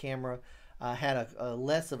compact camera had a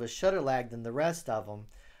less of a shutter lag than the rest of them,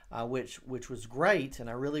 which was great. And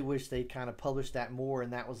I really wish they'd kind of published that more.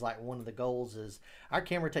 And that was like one of the goals is our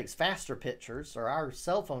camera takes faster pictures, or our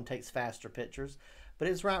cell phone takes faster pictures, but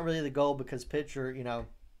it's not really the goal because picture, you know,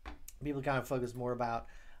 people kind of focus more about,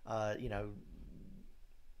 you know,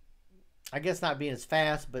 I guess not being as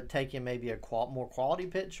fast, but taking maybe a more quality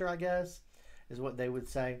picture, I guess, is what they would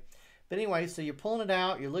say. But anyway, so you're pulling it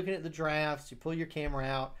out, you're looking at the drafts, you pull your camera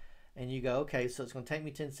out, and you go, okay, so it's going to take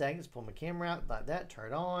me 10 seconds, pull my camera out like that,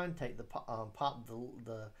 turn it on, take the pop the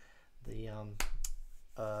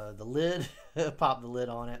lid, pop the lid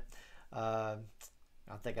on it. I'll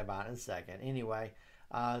think about it in a second. Anyway,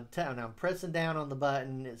 now I'm pressing down on the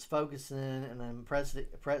button, it's focusing, and I'm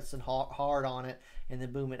pressing hard on it, and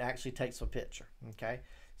then boom, it actually takes a picture, okay?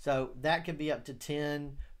 So that can be up to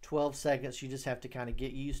 10, 12 seconds. You just have to kind of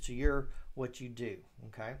get used to what you do,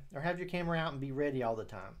 okay? Or have your camera out and be ready all the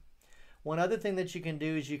time. One other thing that you can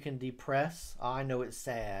do is you can depress. Oh, I know it's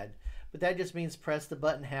sad, but that just means press the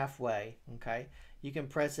button halfway, okay? You can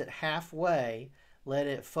press it halfway, let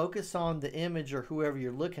it focus on the image or whoever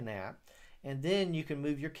you're looking at, and then you can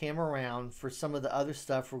move your camera around for some of the other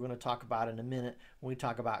stuff we're going to talk about in a minute when we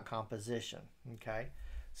talk about composition, okay?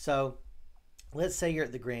 So let's say you're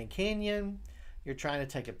at the Grand Canyon, you're trying to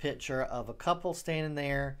take a picture of a couple standing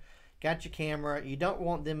there, got your camera, you don't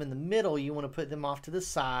want them in the middle, you want to put them off to the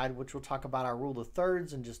side, which we'll talk about our rule of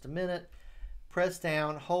thirds in just a minute. Press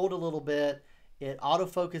down, hold a little bit, it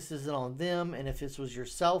autofocuses it on them, and if this was your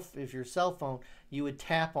cell phone, you would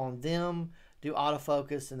tap on them, do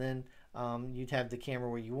autofocus, and then you'd have the camera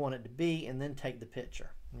where you want it to be and then take the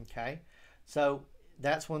picture. Okay, so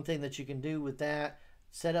that's one thing that you can do with that.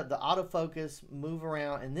 Set up the autofocus, move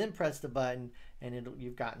around, and then press the button, and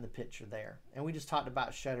you've gotten the picture there. And we just talked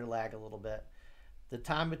about shutter lag a little bit. The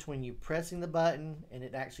time between you pressing the button and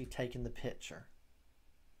it actually taking the picture.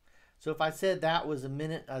 So if I said that was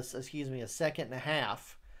a second and a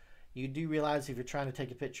half, you do realize if you're trying to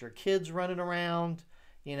take a picture of kids running around,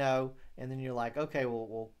 you know, and then you're like, okay,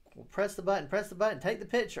 well, we'll press the button, take the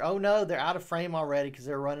picture. Oh no, they're out of frame already because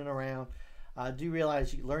they're running around. Do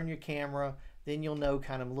realize you learn your camera, then you'll know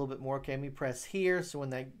kind of a little bit more. Okay, let me press here so when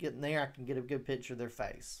they get in there, I can get a good picture of their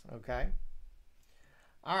face. Okay.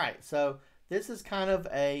 All right, so this is kind of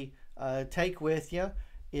a take with you.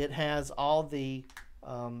 It has all the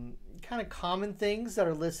kind of common things that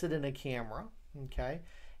are listed in a camera. Okay,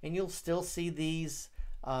 and you'll still see these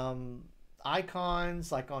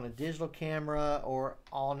icons like on a digital camera or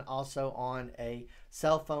also on a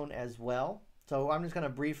cell phone as well. So I'm just going to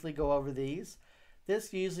briefly go over these.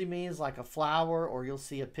 This usually means like a flower, or you'll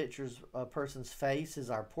see a person's face is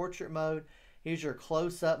our portrait mode. Here's your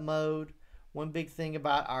close-up mode. One big thing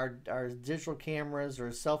about our digital cameras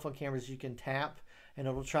or cell phone cameras, you can tap and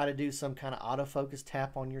it'll try to do some kind of autofocus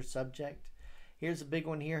tap on your subject. Here's a big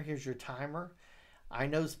one here. Here's your timer. I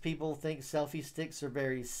know people think selfie sticks are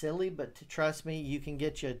very silly, but trust me, you can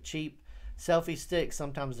get you a cheap selfie stick.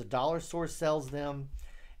 Sometimes the dollar store sells them.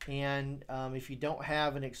 And if you don't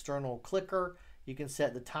have an external clicker, you can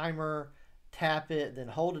set the timer, tap it, then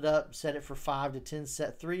hold it up, set it for 5 to 10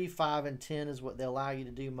 seconds. 3, 5, and 10 is what they'll allow you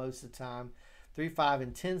to do most of the time. 3, 5,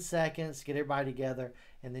 and 10 seconds, get everybody together,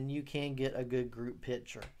 and then you can get a good group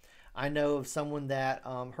picture. I know of someone that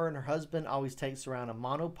her and her husband always takes around a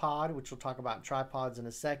monopod, which we'll talk about tripods in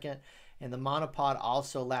a second. And the monopod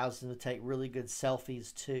also allows them to take really good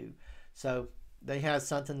selfies too. So they have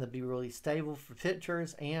something to be really stable for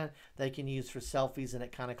pictures, and they can use for selfies, and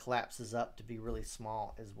it kind of collapses up to be really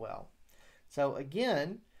small as well. So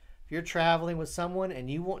again, if you're traveling with someone and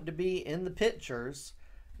you want to be in the pictures,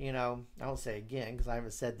 you know, I won't say again because I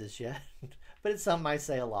haven't said this yet, but it's something I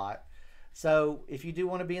say a lot. So if you do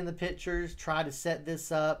want to be in the pictures, try to set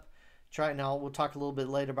this up. Now we'll talk a little bit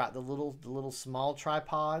later about the little small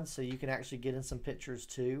tripods, so you can actually get in some pictures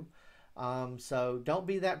too. So don't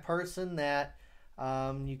be that person that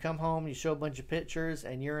you come home, you show a bunch of pictures,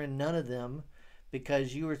 and you're in none of them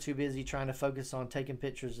because you were too busy trying to focus on taking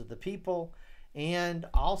pictures of the people. And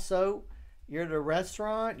also, you're at a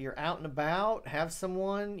restaurant, you're out and about, have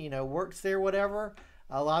someone, you know, works there, whatever.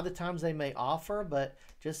 A lot of the times they may offer, but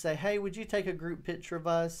just say, hey, would you take a group picture of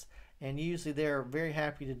us? And usually they're very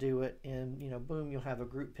happy to do it. And, you know, boom, you'll have a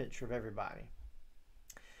group picture of everybody.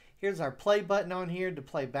 Here's our play button on here to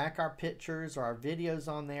play back our pictures or our videos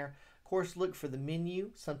on there. Of course, look for the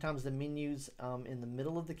menu. Sometimes the menu's in the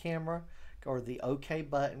middle of the camera, or the OK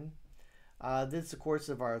button. This, of course,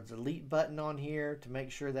 is our delete button on here to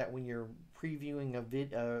make sure that when you're reviewing a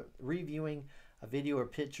video or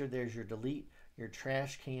picture, there's your delete, your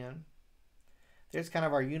trash can. There's kind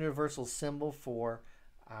of our universal symbol for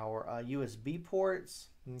our USB ports.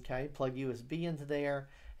 Okay, plug USB into there.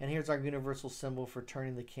 And here's our universal symbol for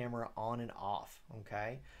turning the camera on and off.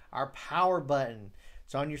 Okay, our power button.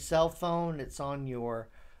 It's on your cell phone. It's on your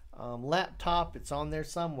laptop. It's on there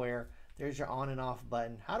somewhere. There's your on and off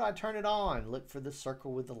button. How do I turn it on? Look for the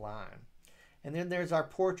circle with the line. And then there's our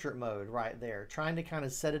portrait mode right there. Trying to kind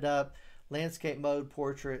of set it up. Landscape mode,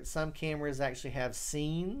 portrait. Some cameras actually have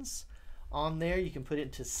scenes on there. You can put it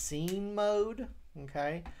into scene mode.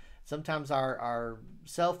 Okay. Sometimes our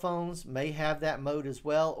cell phones may have that mode as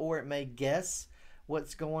well, or it may guess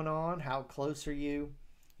what's going on. How close are you,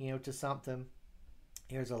 to something.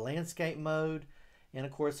 Here's a landscape mode. And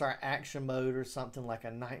of course our action mode, or something like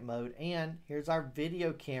a night mode. And here's our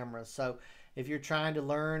video camera. So if you're trying to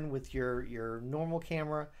learn with your normal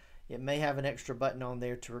camera, it may have an extra button on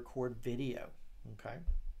there to record video. Okay.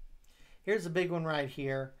 Here's a big one right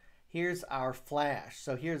here. Here's our flash.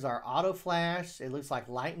 So here's our auto flash. It looks like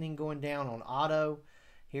lightning going down on auto.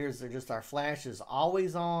 Here's just our flash is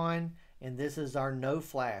always on. And this is our no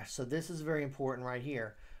flash. So this is very important right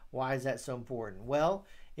here. Why is that so important? Well,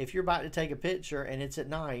 if you're about to take a picture and it's at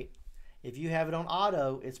night, if you have it on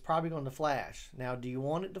auto, it's probably going to flash. Now, do you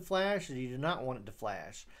want it to flash or do you not want it to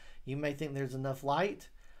flash? You may think there's enough light.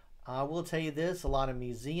 I will tell you this, a lot of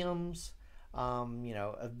museums,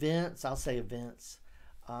 events, I'll say events,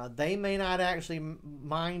 they may not actually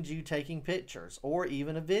mind you taking pictures or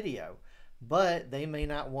even a video, but they may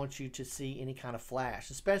not want you to see any kind of flash,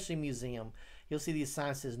 especially museum. You'll see these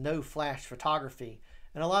signs that says no flash photography.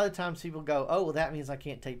 And a lot of times people go, oh, well, that means I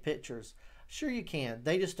can't take pictures. Sure you can.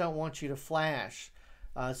 They just don't want you to flash.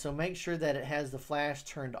 So make sure that it has the flash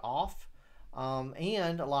turned off.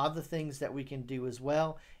 And a lot of the things that we can do as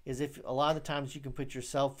well is if a lot of the times you can put your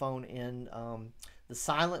cell phone in the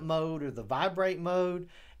silent mode or the vibrate mode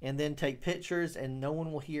and then take pictures and no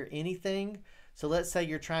one will hear anything. So let's say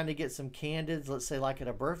you're trying to get some candids, let's say like at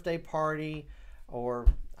a birthday party or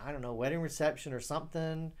I don't know, wedding reception or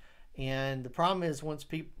something. And the problem is once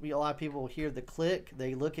a lot of people hear the click,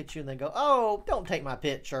 they look at you and they go, oh, don't take my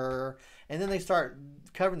picture. And then they start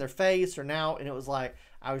covering their face and it was like,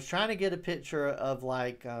 I was trying to get a picture of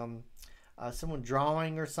like someone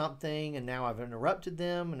drawing or something and now I've interrupted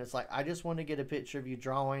them. And it's like, I just want to get a picture of you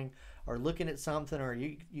drawing or looking at something or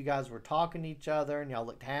you guys were talking to each other and y'all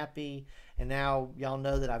looked happy. And now y'all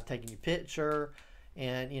know that I've taken your picture.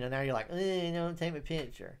 And, now you're like, don't take my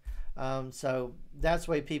picture. So that's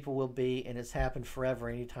the way people will be, and it's happened forever.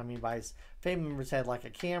 Anytime anybody's family members had like a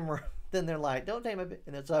camera, then they're like, don't take my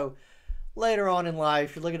picture. And so later on in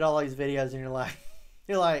life, you look at all these videos and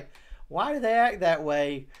you're like, why do they act that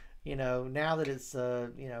way? Now that it's,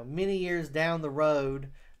 many years down the road,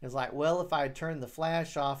 it's like, well, if I had turned the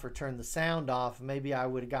flash off or turned the sound off, maybe I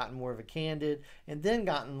would have gotten more of a candid and then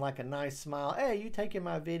gotten like a nice smile. Hey, you taking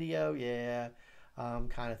my video? Yeah.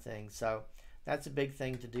 Kind of thing. So that's a big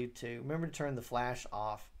thing to do too. Remember to turn the flash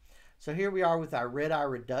off. So here we are with our red eye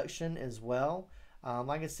reduction as well.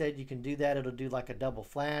 Like I said, you can do that. It'll do like a double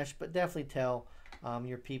flash, but definitely tell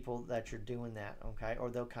your people that you're doing that, okay?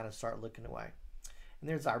 Or they'll kind of start looking away. And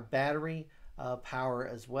there's our battery power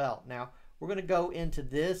as well. Now, we're going to go into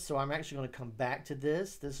this, so I'm actually going to come back to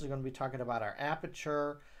this. This is going to be talking about our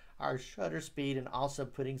aperture, our shutter speed, and also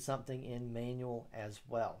putting something in manual as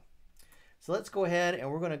well. So let's go ahead and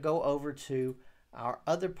we're going to go over to our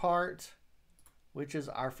other part, which is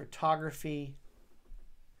our photography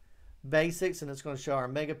basics, and it's going to show our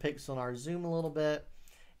megapixel and our zoom a little bit,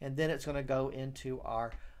 and then it's going to go into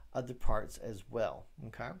our other parts as well.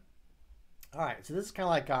 Okay. All right. So this is kind of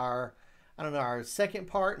like our, our second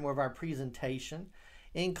part, more of our presentation.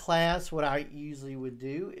 In class, what I usually would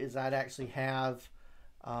do is I'd actually have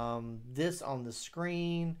this on the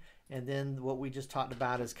screen. And then what we just talked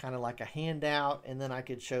about is kind of like a handout. And then I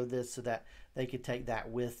could show this so that they could take that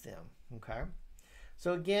with them. Okay.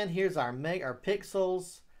 So again, here's our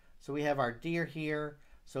pixels. So we have our deer here.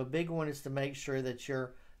 So a big one is to make sure that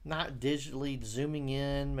you're not digitally zooming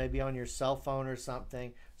in, maybe on your cell phone or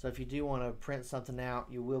something. So if you do want to print something out,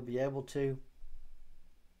 you will be able to.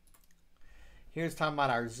 Here's talking about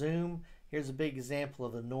our zoom. Here's a big example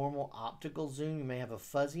of a normal optical zoom. You may have a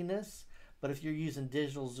fuzziness. But if you're using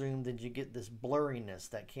digital zoom, then you get this blurriness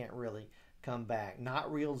that can't really come back.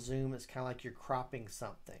 Not real zoom, it's kind of like you're cropping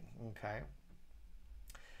something, okay?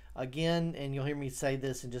 Again, and you'll hear me say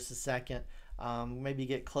this in just a second, maybe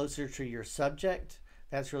get closer to your subject.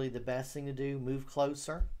 That's really the best thing to do, move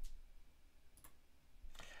closer.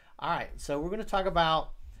 All right, so we're going to talk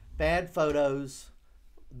about bad photos,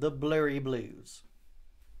 the blurry blues,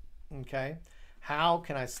 okay? How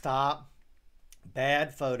can I stop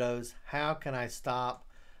bad photos? How can I stop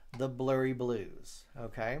the blurry blues?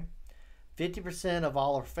 Okay, 50% of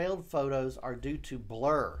all our failed photos are due to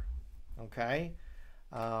blur. Okay,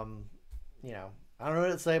 I don't know what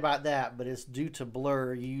to say about that, but it's due to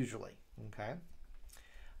blur usually. Okay,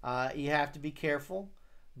 you have to be careful.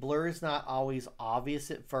 Blur is not always obvious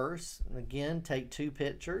at first. Again, take 2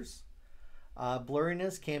 pictures.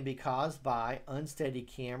 Blurriness can be caused by unsteady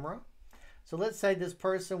camera. So let's say this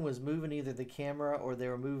person was moving either the camera or they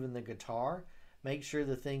were moving the guitar. Make sure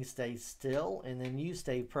the thing stays still and then you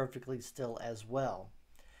stay perfectly still as well.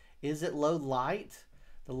 Is it low light?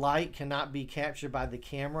 The light cannot be captured by the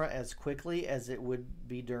camera as quickly as it would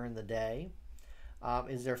be during the day.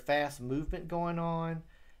 Is there fast movement going on?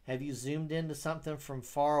 Have you zoomed into something from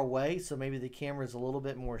far away so maybe the camera is a little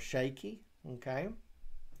bit more shaky? Okay.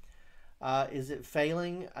 Is it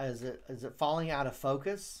failing? Is it falling out of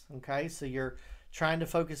focus? Okay, so you're trying to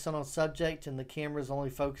focus on a subject and the camera is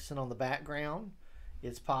only focusing on the background.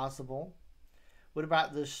 It's possible. What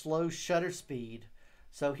about the slow shutter speed?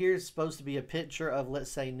 So here's supposed to be a picture of,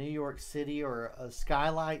 let's say, New York City or a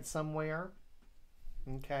skylight somewhere.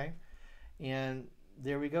 Okay, and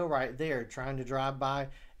there we go right there, trying to drive by.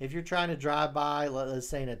 If you're trying to drive by, let's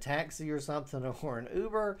say in a taxi or something or an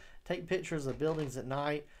Uber, take pictures of buildings at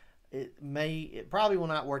night. It probably will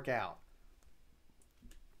not work out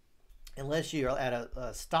unless you're at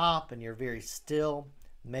a stop and you're very still.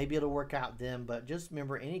 Maybe it'll work out then, but just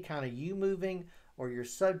remember, any kind of you moving or your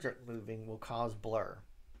subject moving will cause blur.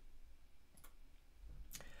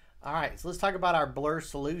 All right, so let's talk about our blur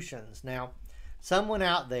solutions. Now, someone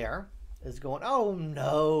out there is going, oh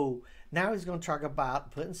no, Now he's going to talk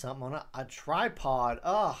about putting something on a tripod.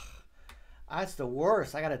 Ugh, that's the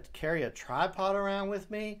worst. I got to carry a tripod around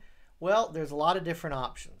with me. Well, there's a lot of different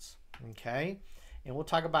options, okay? And we'll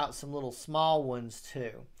talk about some little small ones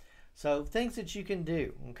too. So things that you can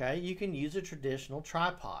do, okay? You can use a traditional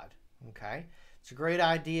tripod, okay? It's a great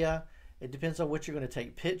idea. It depends on what you're going to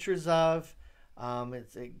take pictures of.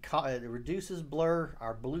 It reduces blur,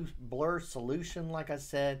 our blur solution, like I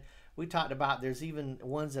said. We talked about there's even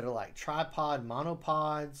ones that are like tripod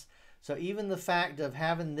monopods. So even the fact of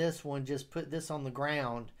having this one, just put this on the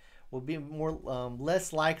ground, will be more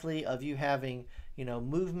less likely of you having, you know,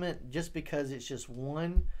 movement just because it's just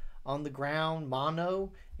one on the ground,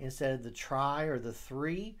 mono, instead of the tri or the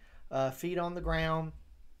 3 feet on the ground.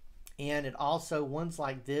 And it also, ones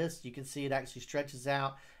like this, you can see it actually stretches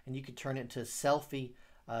out and you can turn it into a selfie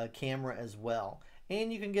camera as well.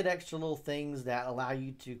 And you can get extra little things that allow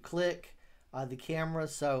you to click the camera.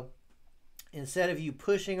 So instead of you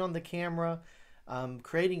pushing on the camera,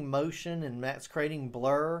 creating motion, and that's creating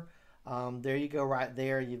blur, there you go right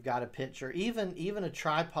there. You've got a picture. Even a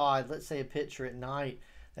tripod, let's say a picture at night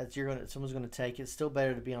that someone's gonna take, it's still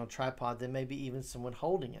better to be on a tripod than maybe even someone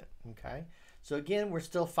holding it, okay? So again, we're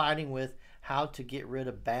still fighting with how to get rid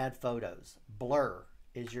of bad photos. Blur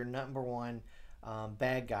is your number one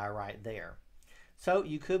bad guy right there. So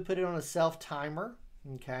you could put it on a self timer,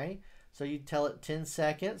 okay? So you tell it 10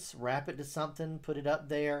 seconds, wrap it to something, put it up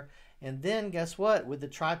there, and then guess what? With the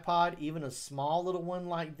tripod, even a small little one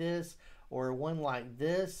like this or one like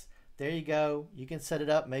this, there you go. You can set it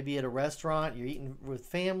up maybe at a restaurant, you're eating with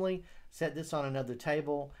family, set this on another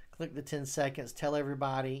table, click the 10 seconds, tell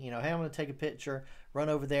everybody, you know, hey, I'm going to take a picture, run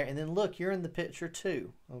over there, and then look, you're in the picture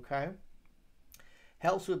too, okay?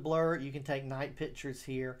 Helps with blur. You can take night pictures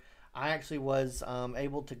here. I actually was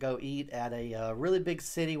able to go eat at a really big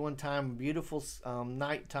city one time, beautiful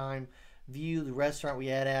nighttime view. The restaurant we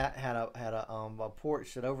had a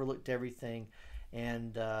porch that overlooked everything,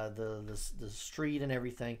 and the street and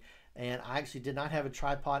everything. And I actually did not have a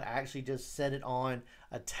tripod. I actually just set it on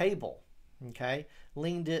a table, okay?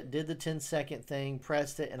 Leaned it, did the 10-second thing,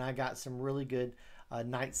 pressed it, and I got some really good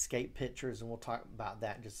nightscape pictures, and we'll talk about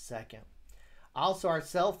that in just a second. Also, our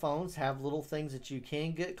cell phones have little things that you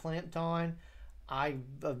can get clamped on. I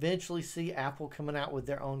eventually see Apple coming out with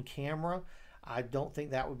their own camera. I don't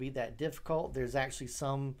think that would be that difficult. There's actually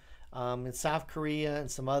some in South Korea and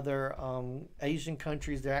some other Asian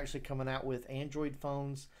countries, they're actually coming out with Android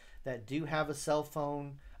phones that do have a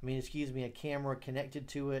a camera connected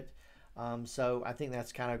to it. So I think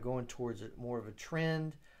that's kind of going towards more of a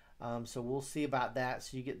trend. So we'll see about that.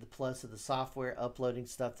 So you get the plus of the software, uploading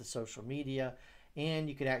stuff to social media, and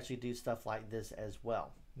you could actually do stuff like this as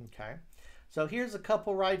well. Okay. So here's a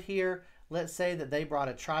couple right here. Let's say that they brought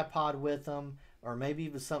a tripod with them, or maybe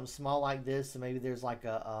even something small like this. And maybe there's like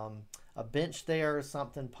a bench there or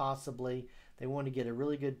something possibly. They want to get a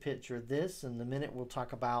really good picture of this. In a minute, we'll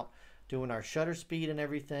talk about doing our shutter speed and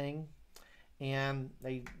everything. And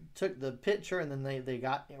they took the picture, and then they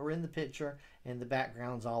were in the picture, and the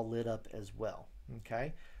background's all lit up as well.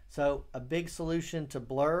 Okay, so a big solution to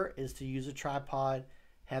blur is to use a tripod,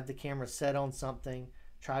 have the camera set on something,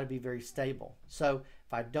 try to be very stable. So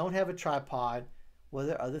if I don't have a tripod, what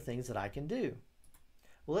are other things that I can do?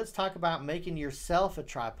 Well, let's talk about making yourself a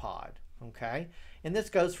tripod. Okay, and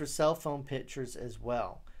this goes for cell phone pictures as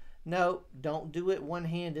well. No, don't do it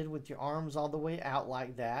one-handed with your arms all the way out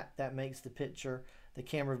like that. That makes the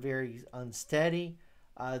camera very unsteady.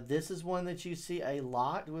 This is one that you see a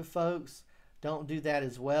lot with folks. Don't do that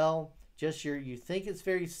as well. Just you think it's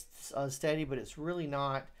very steady, but it's really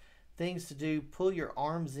not. Things to do: pull your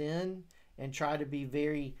arms in and try to be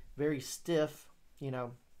very, very stiff. You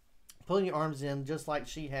know, pulling your arms in just like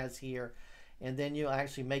she has here, and then you'll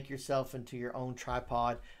actually make yourself into your own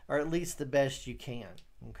tripod, or at least the best you can.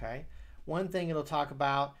 Okay. One thing it'll talk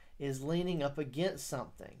about is leaning up against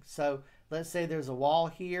something. So let's say there's a wall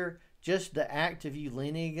here. Just the act of you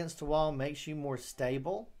leaning against a wall makes you more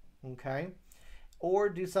stable. Okay. Or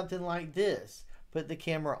do something like this. Put the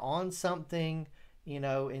camera on something, you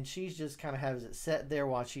know, and she's just kind of has it set there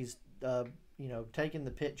while she's, you know, taking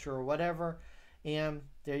the picture or whatever. And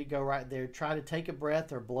there you go right there. Try to take a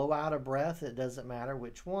breath or blow out a breath. It doesn't matter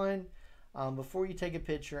which one. Before you take a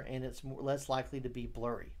picture, and it's less likely to be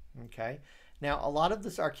blurry. Okay. Now a lot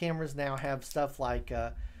of our cameras now have stuff like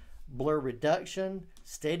blur reduction,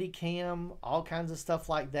 Steadicam, all kinds of stuff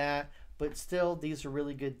like that. But still, these are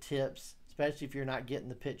really good tips, especially if you're not getting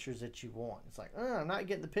the pictures that you want. It's like, I'm not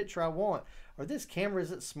getting the picture I want, or this camera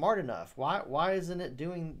isn't smart enough. Why isn't it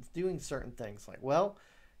doing certain things? Like, well,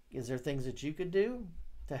 is there things that you could do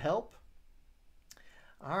to help?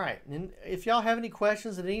 All right, and if y'all have any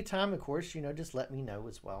questions at any time, of course, just let me know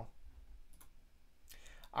as well.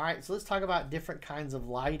 All right, so let's talk about different kinds of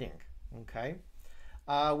lighting, okay?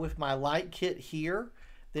 With my light kit here,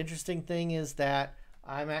 the interesting thing is that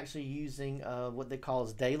I'm actually using what they call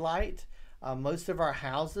as daylight. Most of our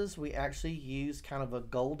houses, we actually use kind of a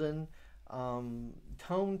golden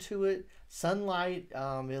tone to it. Sunlight,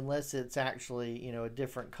 unless it's actually, a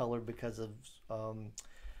different color because of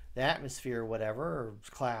the atmosphere or whatever, or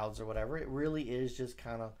clouds or whatever, it really is just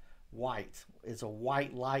kind of white. It's a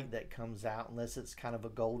white light that comes out unless it's kind of a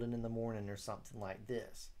golden in the morning or something like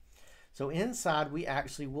this. So inside we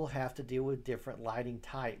actually will have to deal with different lighting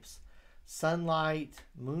types. Sunlight,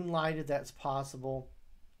 moonlight if that's possible.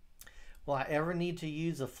 Will I ever need to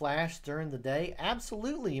use a flash during the day?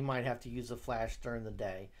 Absolutely, you might have to use a flash during the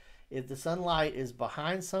day. If the sunlight is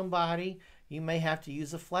behind somebody, you may have to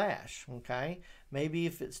use a flash, okay? Maybe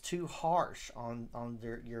if it's too harsh on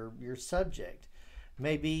your subject.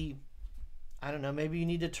 Maybe, I don't know, maybe you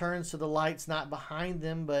need to turn so the light's not behind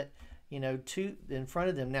them, but, in front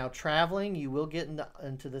of them. Now, traveling, you will get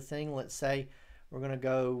into the thing, let's say we're going to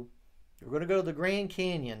go to the Grand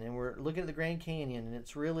Canyon, and we're looking at the Grand Canyon, and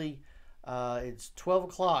it's really, it's 12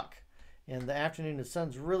 o'clock in the afternoon, the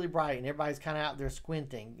sun's really bright, and everybody's kind of out there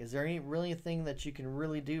squinting. Is there anything that you can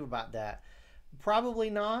really do about that? Probably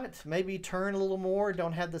not. Maybe turn a little more,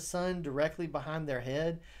 don't have the sun directly behind their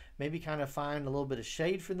head. Maybe kind of find a little bit of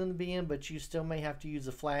shade for them to be in, but you still may have to use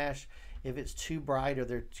a flash if it's too bright,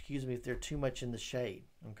 or if they're too much in the shade,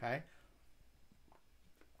 okay?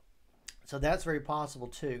 So that's very possible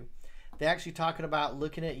too. They're actually talking about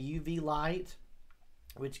looking at UV light,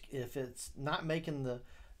 which if it's not making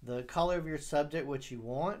the color of your subject what you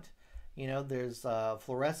want, there's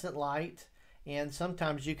fluorescent light, and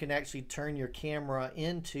sometimes you can actually turn your camera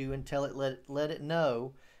into and let it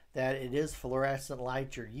know that it is fluorescent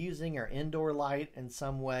light you're using, or indoor light in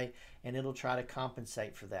some way, and it'll try to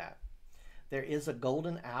compensate for that. There is a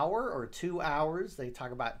golden hour or 2 hours. They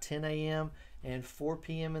talk about 10 a.m. and 4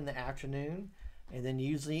 p.m. in the afternoon. And then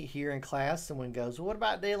usually here in class, someone goes, well, what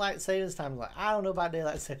about daylight savings time? I'm like, I don't know about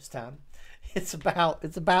daylight savings time. It's about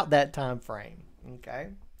that time frame, okay?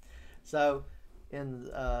 So in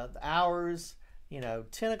the hours,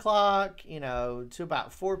 10 o'clock, to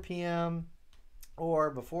about 4 p.m.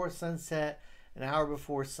 or before sunset, an hour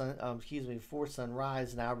before before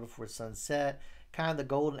sunrise, an hour before sunset, kind of the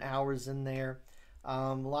golden hours in there.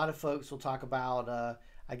 A lot of folks will talk about,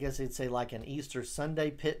 I guess they'd say like an Easter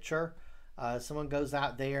Sunday picture. Someone goes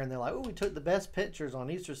out there and they're like, oh, we took the best pictures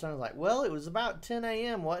on Easter Sunday. Like, well, it was about 10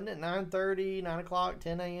 a.m., wasn't it? 9:30, 9 o'clock,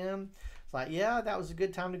 10 a.m. It's like, yeah, that was a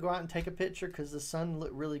good time to go out and take a picture because the sun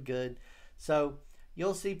looked really good. So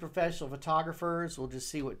you'll see professional photographers will just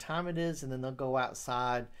see what time it is, and then they'll go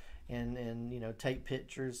outside and take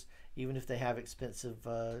pictures, even if they have expensive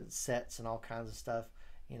sets and all kinds of stuff,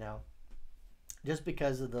 just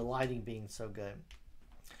because of the lighting being so good.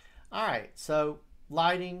 All right, so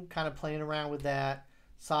lighting, kind of playing around with that.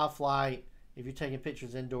 Soft light, if you're taking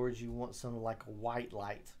pictures indoors, you want something like a white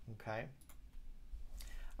light, okay?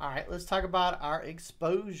 All right, let's talk about our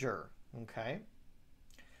exposure, okay?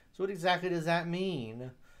 So what exactly does that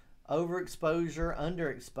mean? Overexposure,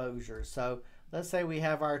 underexposure. So let's say we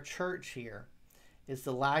have our church here. Is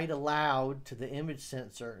the light allowed to the image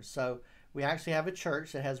sensor? So we actually have a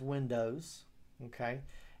church that has windows, okay?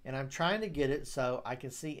 And I'm trying to get it so I can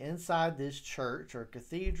see inside this church or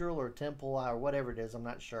cathedral or temple or whatever it is, I'm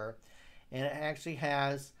not sure. And it actually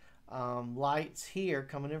has lights here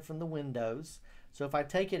coming in from the windows. So if I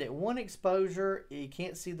take it at one exposure, you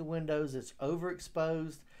can't see the windows, it's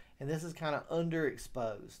overexposed, and this is kind of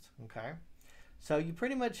underexposed, okay? So you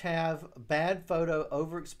pretty much have bad photo,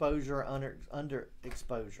 overexposure,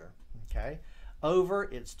 underexposure, okay? Over,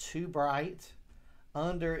 it's too bright.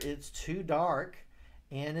 Under, it's too dark.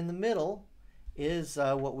 And in the middle is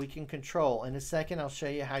what we can control. In a second, I'll show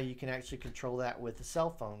you how you can actually control that with a cell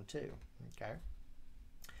phone too, okay?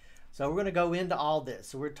 So we're going to go into all this.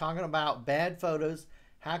 So we're talking about bad photos,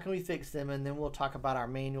 how can we fix them, and then we'll talk about our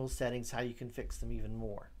manual settings, how you can fix them even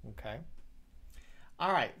more, okay?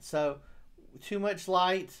 All right, so too much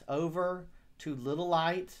light, over, too little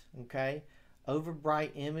light, okay? Over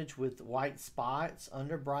bright image with white spots,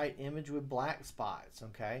 under bright image with black spots,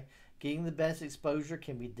 okay? Getting the best exposure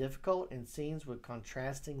can be difficult in scenes with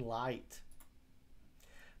contrasting light.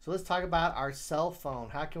 So let's talk about our cell phone.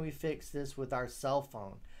 How can we fix this with our cell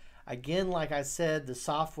phone? Again, like I said, the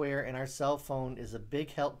software in our cell phone is a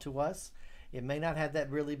big help to us. It may not have that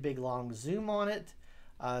really big long zoom on it.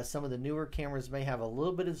 Some of the newer cameras may have a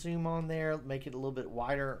little bit of zoom on there, make it a little bit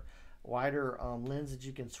wider lens that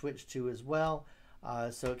you can switch to as well.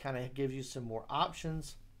 So it kind of gives you some more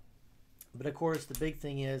options. But of course, the big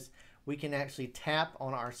thing is we can actually tap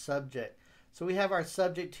on our subject. So we have our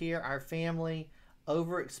subject here, our family,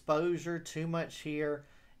 overexposure, too much here,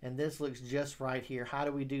 and this looks just right here. How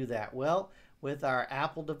do we do that? Well, with our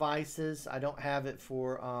Apple devices, I don't have it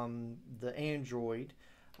for the Android.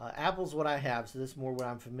 Apple's what I have, so this is more what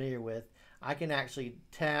I'm familiar with. I can actually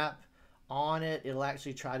tap on it. It'll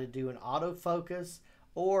actually try to do an autofocus,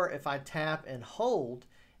 or if I tap and hold,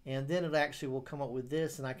 and then it actually will come up with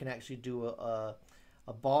this, and I can actually do a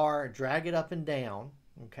bar, drag it up and down,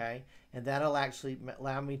 okay? And that'll actually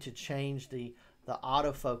allow me to change the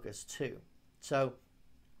autofocus too. So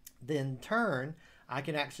then in turn, I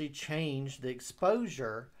can actually change the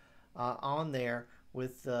exposure on there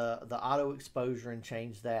with the auto exposure and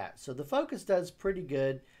change that. So the focus does pretty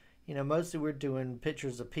good. You know, mostly we're doing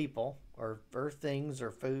pictures of people or things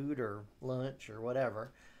or food or lunch or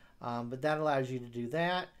whatever. But that allows you to do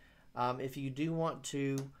that. If you do want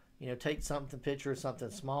to, you know, take something, picture of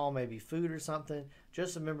something small, maybe food or something,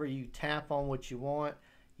 just remember you tap on what you want.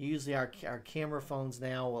 Usually our camera phones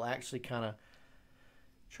now will actually kind of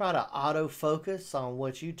try to autofocus on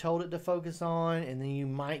what you told it to focus on, and then you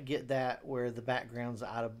might get that where the background's is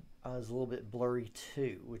a little bit blurry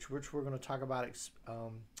too, which we're going to talk about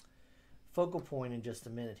focal point in just a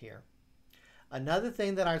minute here. Another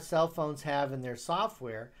thing that our cell phones have in their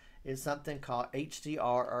software is something called HDR,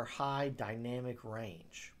 or high dynamic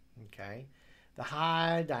range. Okay, the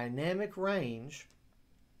high dynamic range,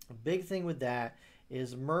 a big thing with that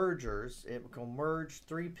is mergers. It will merge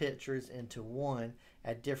 3 pictures into one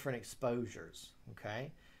at different exposures.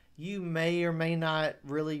 Okay, you may or may not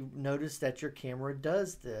really notice that your camera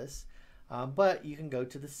does this, but you can go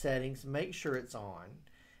to the settings, make sure it's on,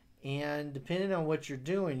 and depending on what you're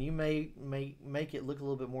doing, you may make it look a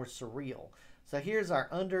little bit more surreal. So here's our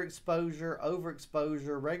underexposure,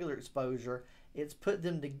 overexposure, regular exposure. It's put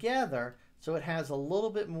them together so it has a little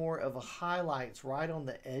bit more of a highlights right on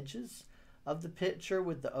the edges of the picture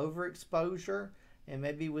with the overexposure and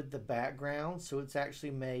maybe with the background. So it's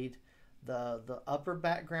actually made the upper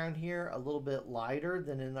background here a little bit lighter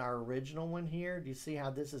than in our original one here. Do you see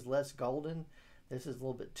how this is less golden? This is a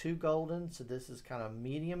little bit too golden, so this is kind of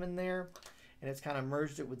medium in there, and it's kind of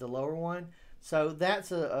merged it with the lower one. So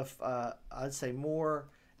that's I'd say more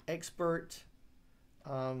expert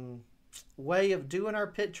way of doing our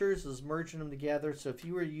pictures, is merging them together. So if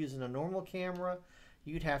you were using a normal camera,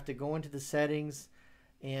 you'd have to go into the settings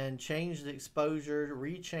and change the exposure,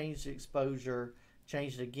 rechange the exposure,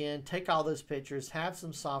 change it again, take all those pictures, have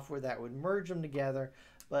some software that would merge them together.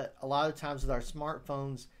 But a lot of times with our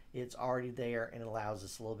smartphones, it's already there, and it allows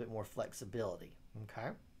us a little bit more flexibility. Okay.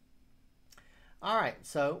 All right,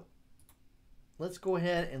 so let's go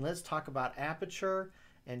ahead and let's talk about aperture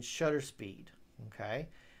and shutter speed. Okay,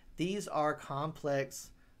 these are complex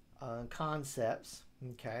concepts.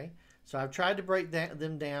 Okay, so I've tried to break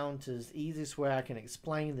them down to the easiest way I can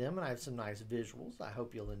explain them, and I have some nice visuals I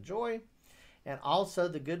hope you'll enjoy. And also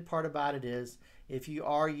the good part about it is if you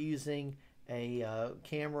are using a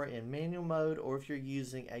camera in manual mode, or if you're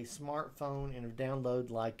using a smartphone and download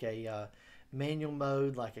like a manual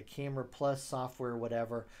mode, like a Camera Plus software or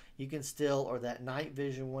whatever, you can still, or that night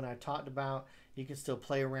vision one I talked about, you can still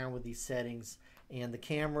play around with these settings, and the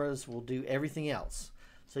cameras will do everything else.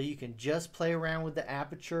 So you can just play around with the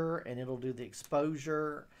aperture, and it'll do the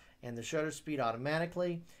exposure and the shutter speed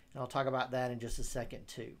automatically, and I'll talk about that in just a second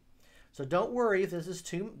too. So don't worry if this is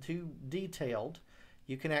too detailed.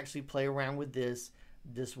 You can actually play around with this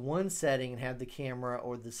one setting and have the camera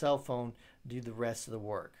or the cell phone do the rest of the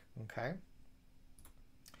work. Okay.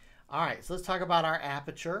 All right, so let's talk about our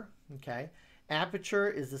aperture. Okay, aperture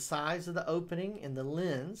is the size of the opening in the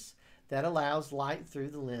lens that allows light through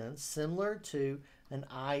the lens, similar to an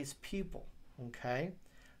eye's pupil. Okay,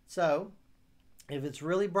 so if it's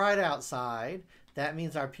really bright outside, that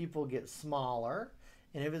means our pupil gets smaller.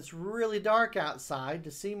 And if it's really dark outside,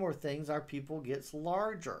 to see more things, our pupil gets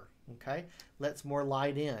larger. Okay, lets more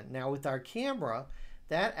light in. Now with our camera,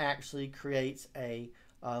 that actually creates a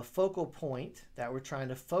focal point that we're trying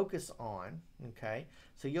to focus on. Okay,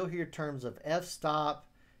 so you'll hear terms of f-stop.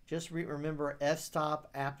 Just remember, f-stop,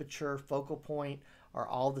 aperture, focal point are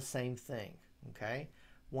all the same thing. Okay,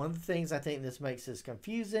 one of the things I think this makes this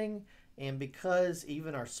confusing, and because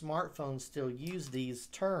even our smartphones still use these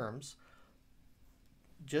terms,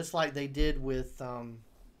 just like they did with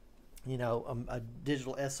you know, a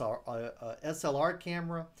digital SLR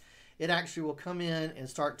camera, it actually will come in and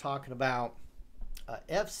start talking about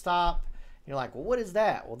f-stop. You're like, well, what is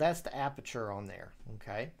that? Well, that's the aperture on there.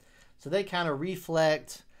 Okay, so they kind of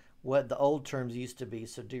reflect what the old terms used to be,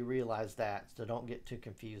 so do realize that, so don't get too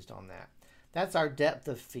confused on that. That's our depth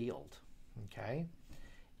of field, okay?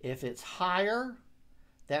 If it's higher,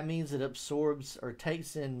 that means it absorbs or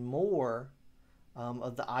takes in more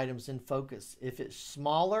of the items in focus. If it's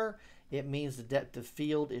smaller, it means the depth of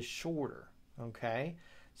field is shorter, okay?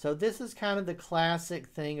 So this is kind of the classic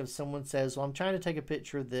thing if someone says, well, I'm trying to take a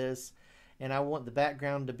picture of this and I want the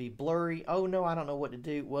background to be blurry. Oh no, I don't know what to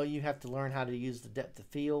do. Well, you have to learn how to use the depth of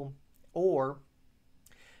field, or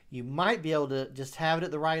you might be able to just have it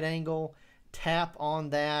at the right angle, tap on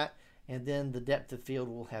that, and then the depth of field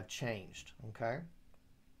will have changed, okay?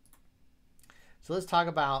 So let's talk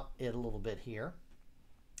about it a little bit here.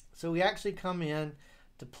 So we actually come in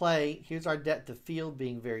to play. Here's our depth of field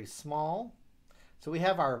being very small. So we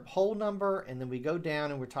have our whole number, and then we go down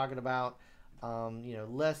and we're talking about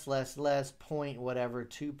less, point, whatever,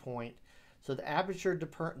 2 point. So the aperture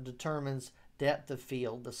determines depth of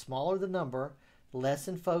field. The smaller the number, less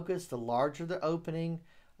in focus, the larger the opening,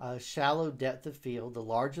 shallow depth of field. The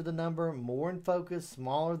larger the number, more in focus,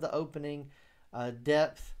 smaller the opening,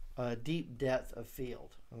 deep depth of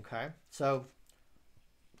field. Okay, so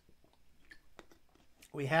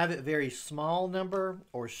we have it very small number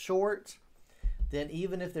or short. Then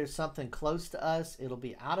even if there's something close to us, it'll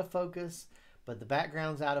be out of focus, but the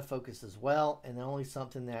background's out of focus as well, and only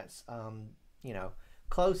something that's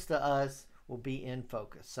close to us will be in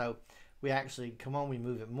focus. So we actually we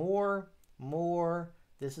move it more.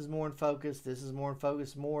 This is more in focus. This is more in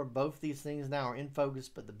focus. More. Both these things now are in focus,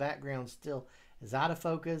 but the background still is out of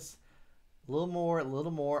focus. A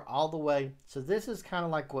little more, all the way. So this is kind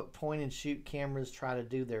of like what point and shoot cameras try to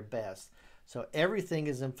do their best. So everything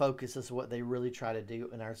is in focus is what they really try to do,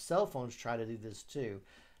 and our cell phones try to do this too.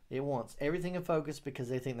 It wants everything in focus because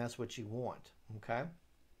they think that's what you want, okay?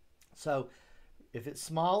 So if it's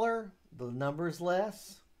smaller, the number is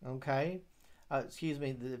less, okay?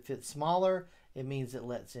 If it's smaller, it means it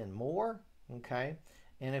lets in more, okay?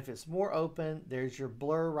 And if it's more open, there's your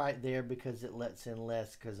blur right there because it lets in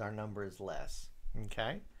less because our number is less,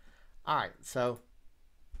 okay? All right, so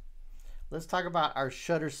let's talk about our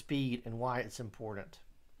shutter speed and why it's important.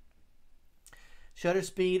 Shutter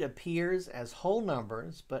speed appears as whole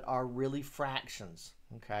numbers, but are really fractions,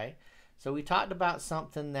 okay? So we talked about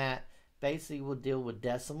something that basically will deal with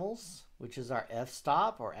decimals, which is our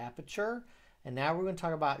f-stop or aperture. And now we're going to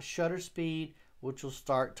talk about shutter speed, which will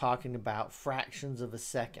start talking about fractions of a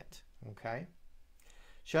second, okay?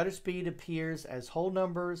 Shutter speed appears as whole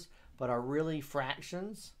numbers, but are really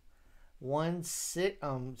fractions. So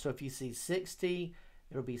if you see 60,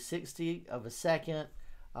 it'll be 60 of a second.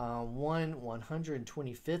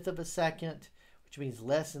 1/125th of a second, which means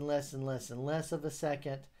less and less and less and less of a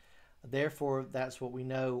second. Therefore, that's what we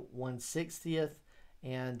know. 1/60th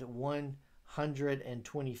and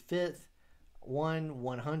 125th.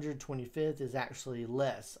 1/125th is actually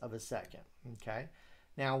less of a second. Okay.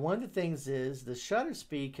 Now, one of the things is the shutter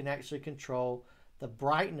speed can actually control the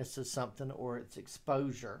brightness of something or its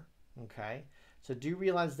exposure. Okay. So do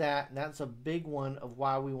realize that, and that's a big one of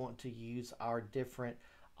why we want to use our different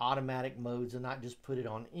automatic modes and not just put it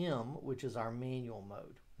on M, which is our manual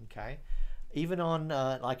mode. Okay. Even on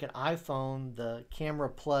like an iPhone, the Camera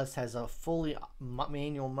Plus has a fully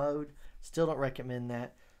manual mode. Still don't recommend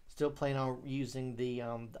that. Still plan on using the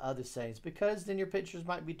other settings because then your pictures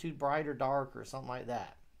might be too bright or dark or something like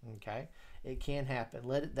that. Okay, it can happen.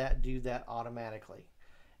 Let that do that automatically,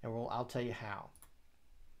 and I'll tell you how.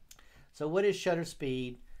 So what is shutter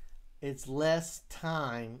speed? It's less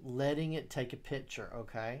time letting it take a picture.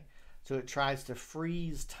 Okay, so it tries to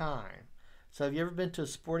freeze time. So have you ever been to a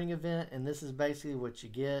sporting event and this is basically what you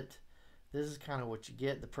get? This is kind of what you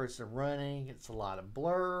get. The person running, it's a lot of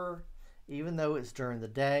blur, even though it's during the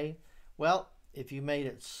day. Well, if you made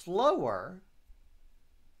it slower,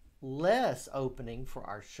 less opening for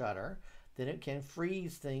our shutter, then it can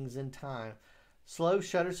freeze things in time. Slow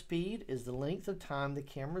shutter speed is the length of time the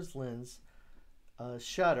camera's lens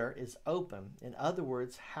shutter is open. In other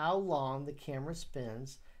words, how long the camera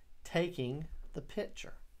spends taking the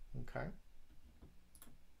picture. Okay.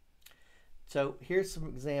 So here's some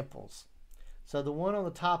examples. So the one on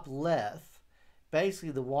the top left,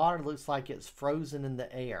 basically the water looks like it's frozen in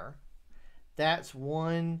the air. That's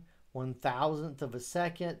 1/1000th of a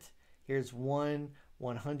second. Here's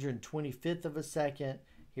 1/125th of a second.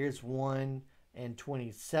 Here's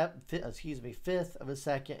 1/25th of a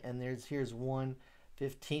second, and here's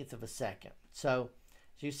 1/15th of a second. So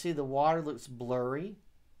as you see, the water looks blurry,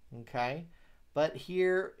 okay, but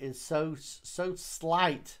here is so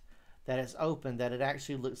slight that it's open that it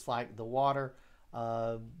actually looks like the water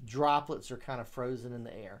droplets are kind of frozen in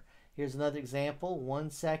the air. Here's another example. 1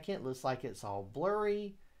 second, looks like it's all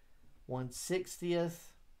blurry.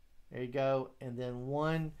 1/60th, there you go. And then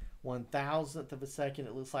 1/1000th of a second,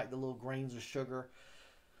 it looks like the little grains of sugar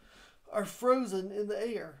are frozen in the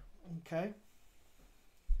air. Okay.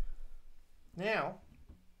 Now,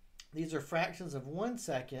 these are fractions of 1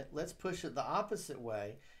 second. Let's push it the opposite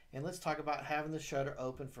way. And let's talk about having the shutter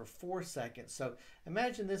open for 4 seconds. So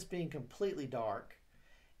imagine this being completely dark.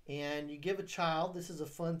 And you give a child, this is a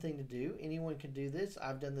fun thing to do. Anyone can do this.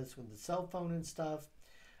 I've done this with the cell phone and stuff.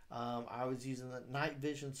 I was using the night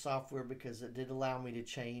vision software because it did allow me to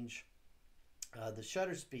change the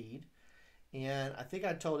shutter speed. And I think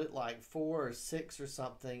I told it like 4 or 6 or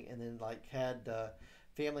something, and then like had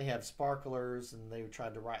family have sparklers, and they would try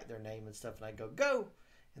to write their name and stuff, and I'd go,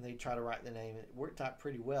 and they'd try to write their name. It worked out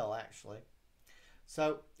pretty well, actually.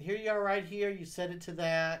 So here you are right here. You set it to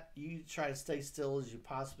that. You try to stay still as you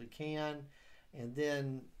possibly can, and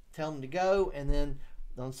then tell them to go, and then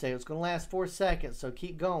don't say it's going to last 4 seconds, so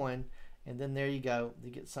keep going, and then there you go. You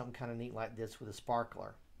get something kind of neat like this with a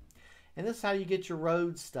sparkler. And this is how you get your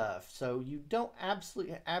road stuff. So you don't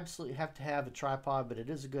absolutely have to have a tripod, but it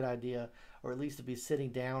is a good idea, or at least to be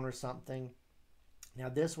sitting down or something. Now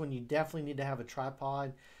this one, you definitely need to have a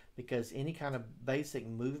tripod because any kind of basic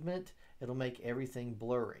movement, it'll make everything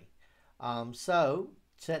blurry. So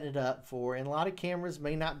setting it up for, and a lot of cameras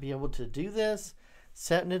may not be able to do this,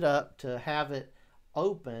 setting it up to have it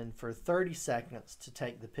open for 30 seconds to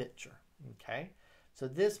take the picture. Okay. So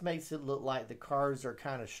this makes it look like the cars are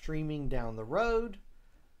kind of streaming down the road.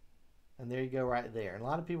 And there you go right there. And a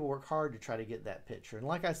lot of people work hard to try to get that picture. And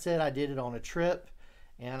like I said, I did it on a trip.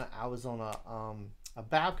 And I was on a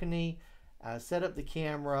balcony. I set up the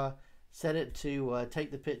camera, set it to take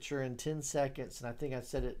the picture in 10 seconds. And I think I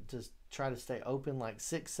set it to try to stay open like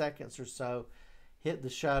 6 seconds or so. Hit the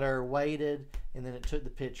shutter, waited, and then it took the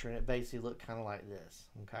picture. And it basically looked kind of like this.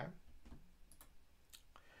 Okay.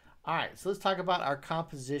 All right, so let's talk about our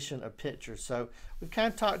composition of pictures. So we've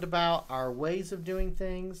kind of talked about our ways of doing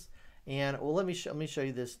things, and well, let me show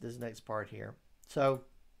you this next part here. So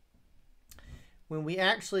when we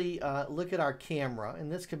actually look at our camera,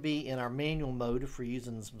 and this could be in our manual mode if we're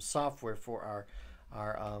using some software for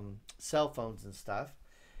our cell phones and stuff,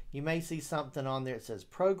 you may see something on there that says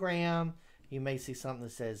program. You may see something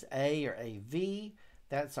that says A or AV.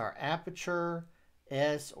 That's our aperture.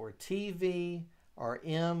 S or TV. Or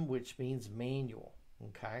M, which means manual.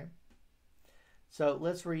 Okay. So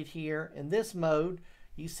let's read here. In this mode,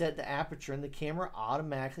 you set the aperture and the camera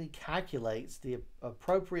automatically calculates the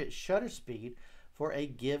appropriate shutter speed for a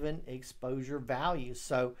given exposure value.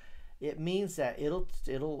 So it means that it'll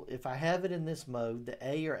if I have it in this mode, the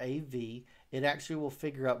A or AV, it actually will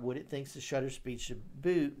figure out what it thinks the shutter speed should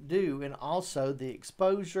do, and also the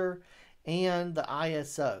exposure and the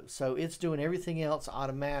ISO. So it's doing everything else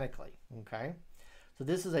automatically. Okay. So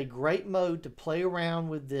this is a great mode to play around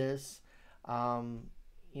with this,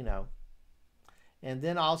 you know. And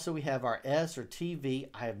then also we have our S or TV.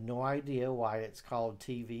 I have no idea why it's called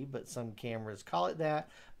TV, but some cameras call it that.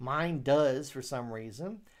 Mine does for some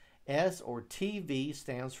reason. S or TV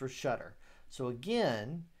stands for shutter. So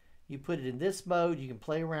again, you put it in this mode. You can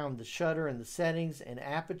play around with the shutter and the settings, and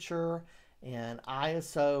aperture and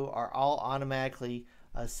ISO are all automatically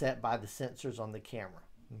set by the sensors on the camera.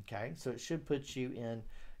 Okay, so it should put you in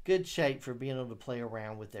good shape for being able to play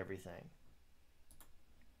around with everything.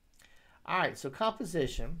 All right, so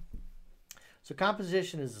composition. So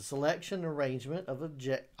composition is a selection and arrangement of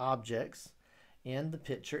objects in the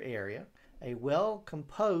picture area. A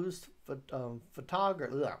well-composed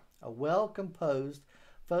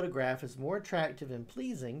photograph is more attractive and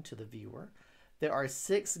pleasing to the viewer. There are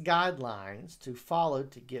 6 guidelines to follow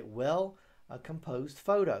to get well-composed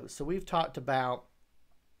photos. So we've talked about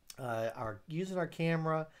using our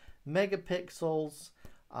camera, megapixels,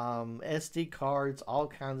 SD cards, all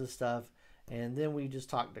kinds of stuff, and then we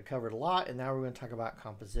just covered a lot, and now we're going to talk about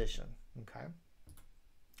composition. Okay.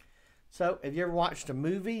 So, have you ever watched a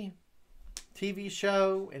movie, TV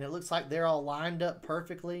show, and it looks like they're all lined up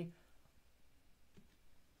perfectly,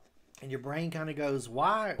 and your brain kind of goes,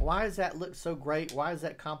 "Why does that look so great? Why does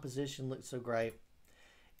that composition look so great?"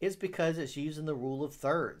 It's because it's using the rule of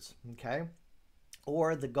thirds. Okay.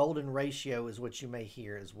 Or the golden ratio is what you may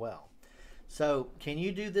hear as well. So can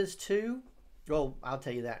you do this too? Well, I'll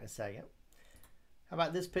tell you that in a second. How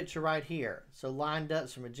about this picture right here? So lined up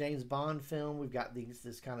from a James Bond film. We've got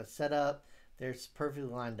this kind of set up. They're perfectly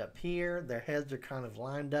lined up here. Their heads are kind of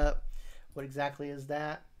lined up. What exactly is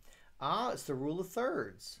that? It's the rule of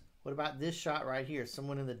thirds. What about this shot right here?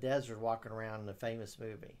 Someone in the desert walking around in a famous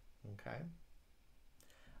movie. Okay.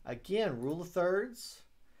 Again, rule of thirds.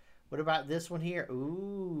 What about this one here?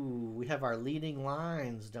 Ooh, we have our leading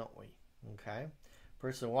lines, don't we? Okay.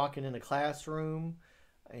 Person walking in a classroom,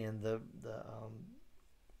 and the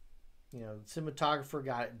cinematographer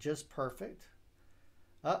got it just perfect.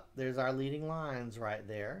 Oh, there's our leading lines right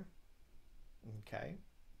there. Okay.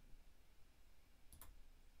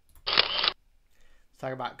 Let's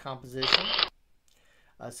talk about composition.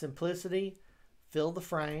 Simplicity, fill the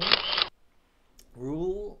frame,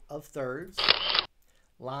 rule of thirds,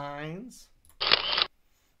 lines,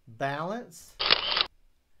 balance,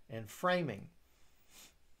 and framing.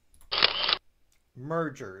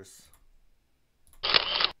 Mergers.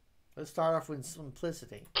 Let's start off with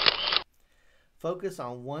simplicity. Focus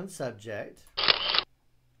on one subject.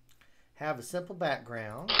 Have a simple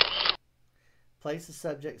background. Place the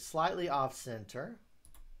subject slightly off center.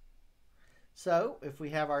 So, if we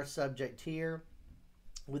have our subject here,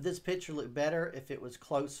 would this picture look better if it was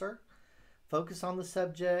closer? Focus on the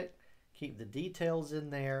subject. Keep the details in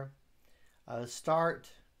there. Start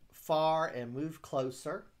far and move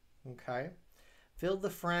closer. Okay. Fill the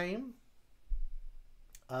frame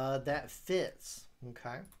that fits.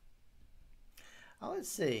 Okay. Let's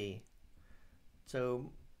see.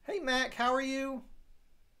 So, hey Mac, how are you?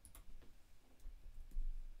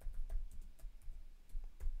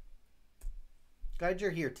 Glad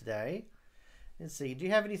you're here today. Let's see. Do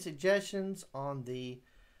you have any suggestions on the,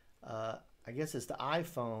 I guess it's the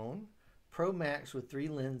iPhone Pro Max with 3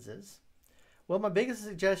 lenses? Well, my biggest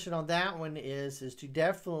suggestion on that one is to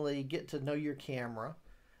definitely get to know your camera.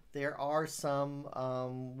 There are some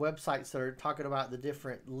websites that are talking about the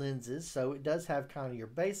different lenses. So it does have kind of your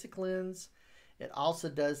basic lens. It also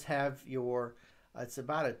does have your, it's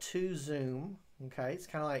about a 2 zoom. Okay, it's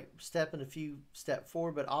kind of like stepping a few steps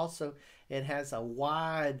forward, but also it has a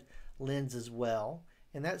wide lens as well.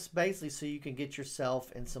 And that's basically so you can get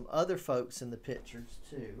yourself and some other folks in the pictures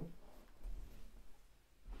too.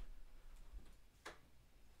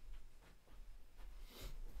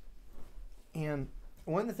 And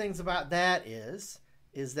one of the things about that is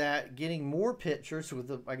that getting more pictures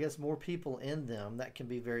with, I guess, more people in them, that can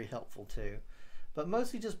be very helpful too. But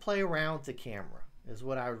mostly just play around with the camera is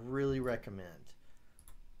what I would really recommend.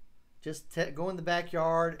 Just go in the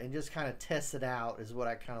backyard and just kind of test it out is what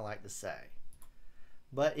I kind of like to say.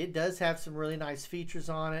 But it does have some really nice features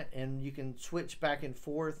on it, and you can switch back and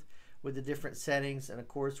forth with the different settings, and of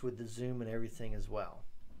course with the zoom and everything as well.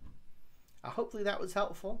 Hopefully that was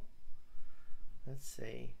helpful. Let's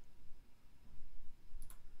see.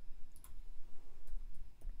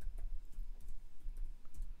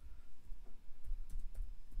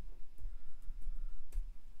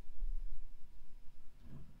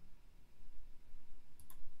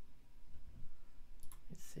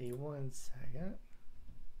 Let's see, 1 second.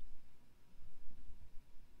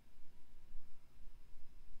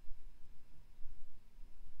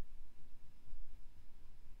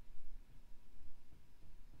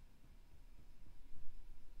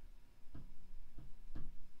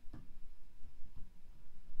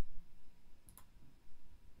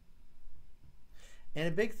 And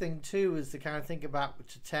a big thing too is to kind of think about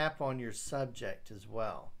to tap on your subject as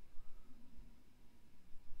well.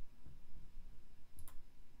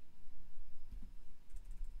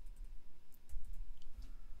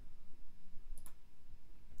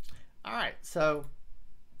 All right, so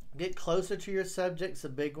get closer to your subject. It's a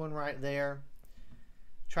big one right there.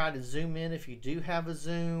 Try to zoom in if you do have a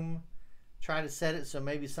zoom. Try to set it so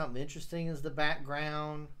maybe something interesting is the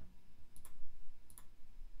background.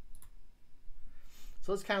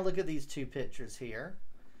 So let's kind of look at these 2 pictures here.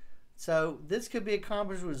 So this could be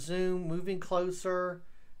accomplished with zoom, moving closer.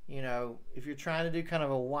 You know, if you're trying to do kind of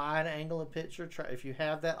a wide angle of picture, if you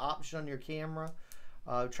have that option on your camera,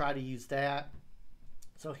 try to use that.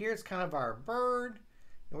 So here's kind of our bird,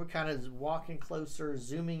 and we're kind of walking closer,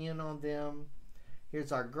 zooming in on them.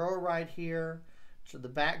 Here's our girl right here. So the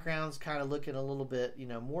background's kind of looking a little bit, you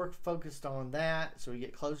know, more focused on that. So we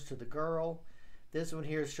get closer to the girl. This one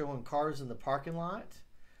here is showing cars in the parking lot.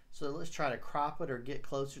 So let's try to crop it or get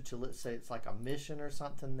closer to, let's say it's like a mission or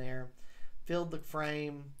something there. Fill the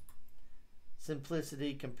frame.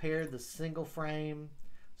 Simplicity, compare the single frame.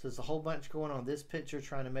 So there's a whole bunch going on this picture,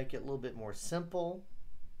 trying to make it a little bit more simple.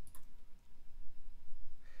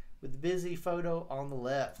 With the busy photo on the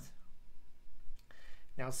left.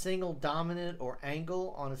 Now single, dominant, or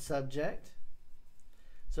angle on a subject.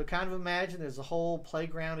 So kind of imagine there's a whole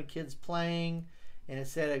playground of kids playing, and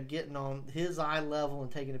instead of getting on his eye level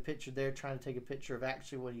and taking a picture there, trying to take a picture of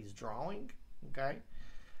actually what he's drawing. Okay.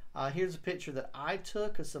 Here's a picture that I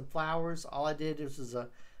took of some flowers. All I did, this was an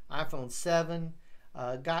iPhone 7.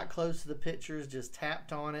 Got close to the pictures, just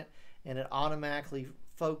tapped on it, and it automatically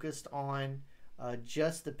focused on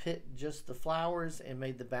just the flowers and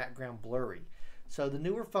made the background blurry. So the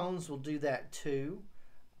newer phones will do that too.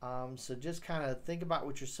 So just kind of think about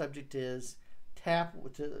what your subject is, tap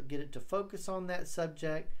to get it to focus on that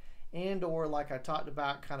subject, and or like I talked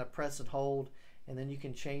about, kind of press and hold, and then you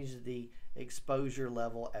can change the exposure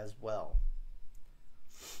level as well.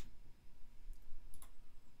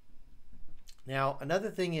 Now another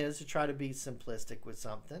thing is to try to be simplistic with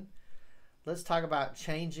something. Let's talk about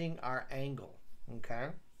changing our angle. Okay,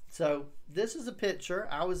 so this is a picture.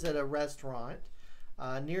 I was at a restaurant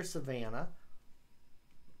near Savannah.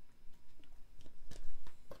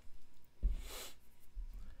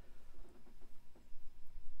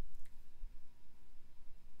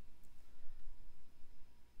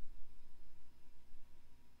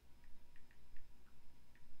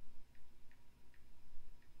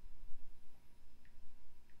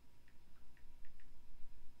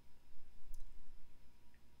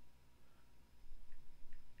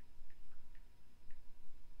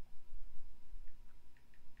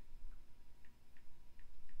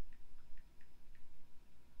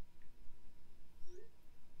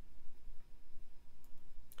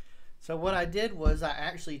 So what I did was I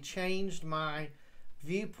actually changed my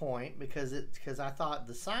viewpoint because I thought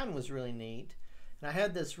the sign was really neat, and I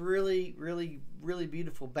had this really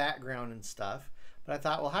beautiful background and stuff. But I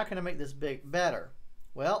thought, well, how can I make this better?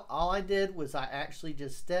 Well, all I did was I actually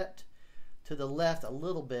just stepped to the left a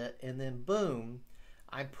little bit, and then boom,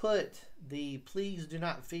 I put the "Please do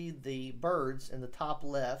not feed the birds" in the top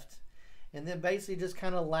left, and then basically just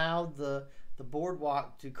kind of allowed the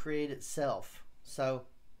boardwalk to create itself. So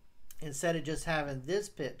instead of just having this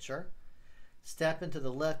picture, stepping to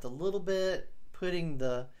the left a little bit, putting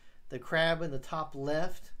the crab in the top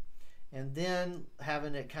left, and then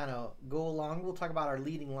having it kind of go along. We'll talk about our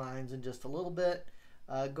leading lines in just a little bit,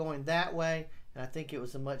 going that way, and I think it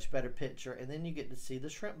was a much better picture. And then you get to see the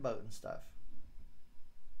shrimp boat and stuff.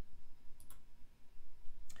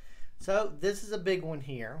 So this is a big one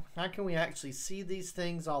here. How can we actually see these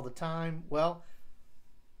things all the time? Well,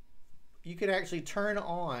 you could actually turn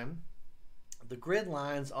on the grid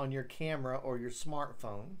lines on your camera or your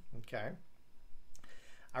smartphone. Okay,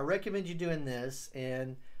 I recommend you doing this.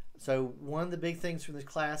 And so one of the big things from this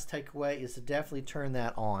class takeaway is to definitely turn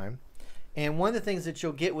that on. And one of the things that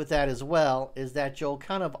you'll get with that as well is that you'll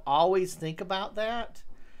kind of always think about that.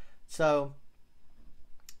 So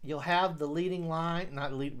you'll have the leading line,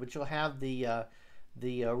 not lead, but you'll have the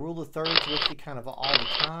rule of thirds with you kind of all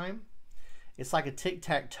the time. It's like a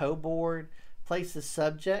tic-tac-toe board. Place the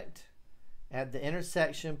subject at the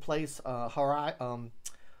intersection. Place horizons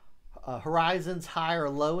high or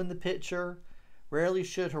low in the picture. Rarely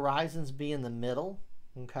should horizons be in the middle.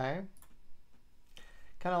 Okay,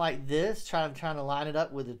 kind of like this. Trying to line it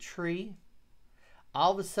up with a tree.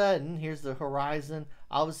 All of a sudden, here's the horizon.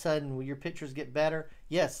 All of a sudden, will your pictures get better?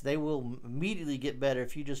 Yes, they will immediately get better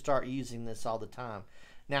if you just start using this all the time.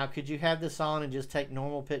 Now, could you have this on and just take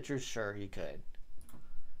normal pictures? Sure, you could.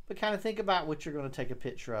 But kind of think about what you're going to take a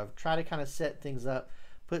picture of. Try to kind of set things up.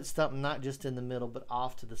 Put something not just in the middle, but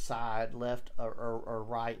off to the side, left or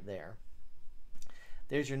right there.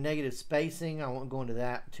 There's your negative spacing. I won't go into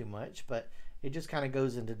that too much, but it just kind of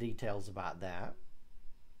goes into details about that.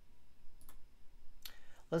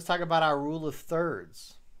 Let's talk about our rule of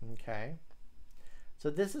thirds. Okay. So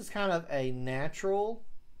this is kind of a natural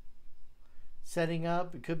setting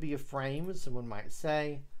up. It could be a frame, someone might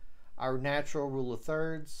say. Our natural rule of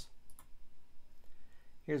thirds.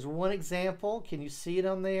 Here's one example. Can you see it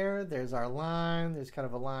on there? There's our line. There's kind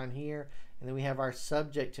of a line here. And then we have our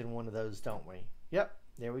subject in one of those, don't we? Yep.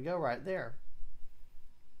 There we go right there.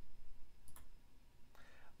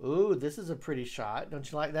 Ooh, this is a pretty shot. Don't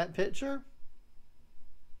you like that picture?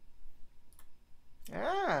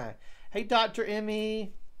 Ah. Hey, Dr.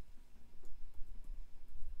 Emmy.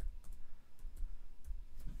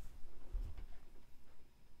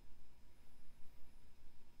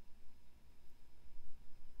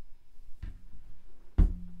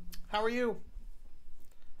 How are you?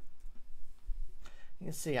 You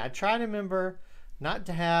can see, I try to remember not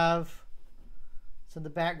to have some in the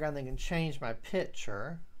background that can change my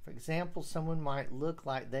picture. For example, someone might look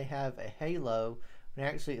like they have a halo when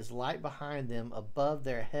actually it's light behind them above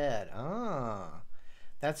their head. Ah,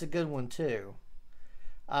 that's a good one too.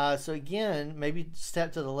 So again, maybe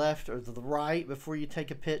step to the left or to the right before you take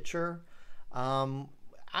a picture.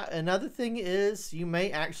 Another thing is you may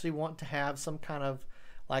actually want to have some kind of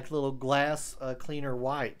like little glass cleaner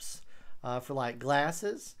wipes for like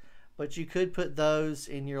glasses, but you could put those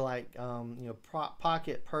in your like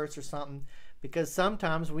pocket, purse or something, because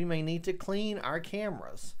sometimes we may need to clean our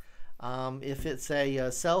cameras. If it's a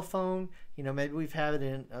cell phone, you know, maybe we've had it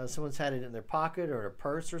in, someone's had it in their pocket or a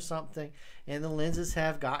purse or something, and the lenses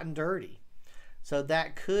have gotten dirty. So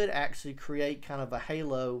that could actually create kind of a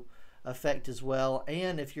halo effect as well.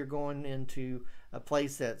 And if you're going into a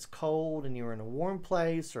place that's cold and you're in a warm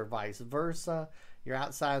place, or vice versa, you're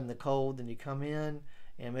outside in the cold and you come in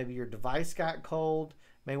and maybe your device got cold,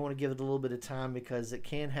 may want to give it a little bit of time, because it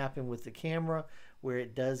can happen with the camera where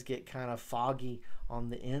it does get kind of foggy on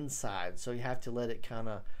the inside. So you have to let it kind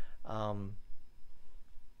of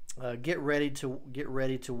get ready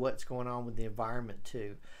to what's going on with the environment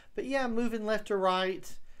too. But yeah, moving left to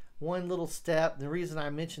right, one little step. The reason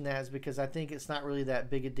I mention that is because I think it's not really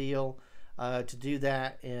that big a deal to do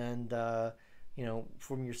that. And you know,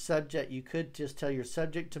 from your subject, you could just tell your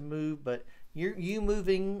subject to move, but you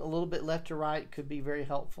moving a little bit left to right could be very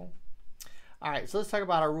helpful. All right, so let's talk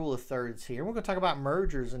about our rule of thirds here. We're going to talk about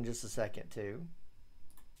mergers in just a second too.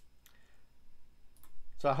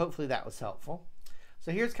 So hopefully that was helpful.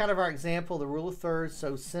 So here's kind of our example. The rule of thirds it's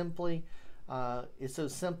so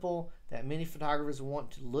simple that many photographers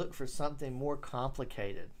want to look for something more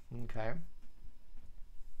complicated. Okay.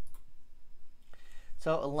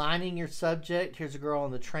 So aligning your subject. Here's a girl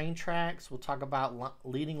on the train tracks. We'll talk about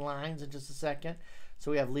leading lines in just a second. So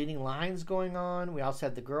we have leading lines going on. We also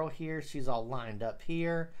have the girl here. She's all lined up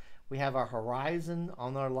here. We have our horizon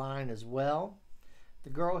on our line as well. The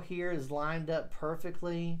girl here is lined up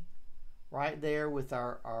perfectly right there with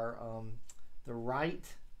the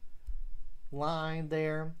right line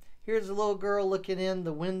there. Here's a little girl looking in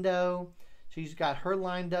the window. She's got her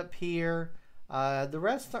lined up here. The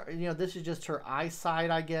rest are, you know, this is just her eyesight,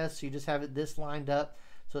 I guess. So you just have this lined up.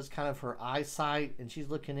 So it's kind of her eyesight, and she's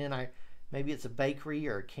looking in. Maybe it's a bakery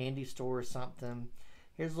or a candy store or something.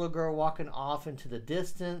 Here's a little girl walking off into the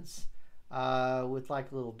distance with like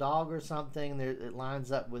a little dog or something. There, it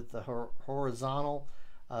lines up with the horizontal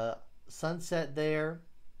sunset there.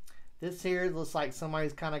 This here looks like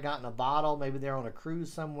somebody's kind of gotten a bottle. Maybe they're on a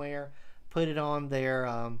cruise somewhere. Put it on their,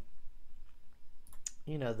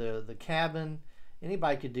 you know, the cabin.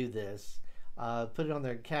 Anybody could do this. Put it on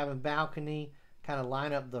their cabin balcony. Kind of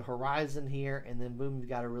line up the horizon here, and then boom, you've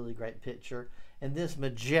got a really great picture. And this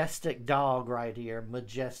majestic dog right here,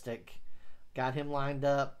 majestic, got him lined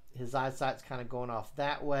up. His eyesight's kind of going off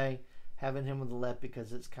that way, having him on the left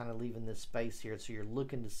because it's kind of leaving this space here, so you're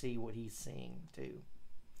looking to see what he's seeing too.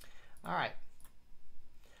 All right,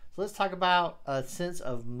 so let's talk about a sense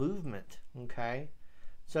of movement. Okay,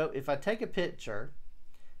 so if I take a picture,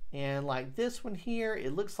 and like this one here,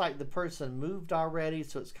 it looks like the person moved already,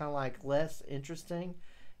 so it's kind of like less interesting.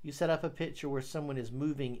 You set up a picture where someone is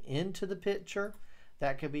moving into the picture.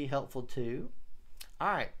 That could be helpful too.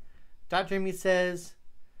 All right, Dr. Amy says,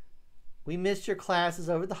 we missed your classes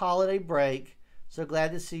over the holiday break. So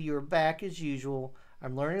glad to see you are back as usual.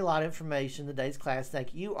 I'm learning a lot of information in today's class.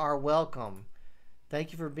 Thank you. You are welcome.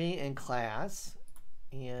 Thank you for being in class.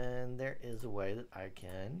 And there is a way that I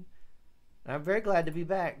can. I'm very glad to be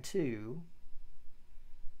back too.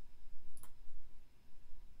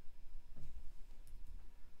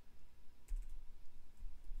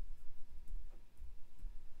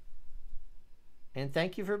 And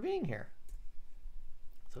thank you for being here.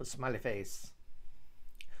 So smiley face.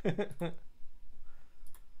 There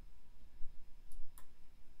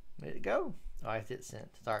you go. Oh, I hit send.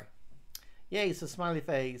 Sorry. Yay, so smiley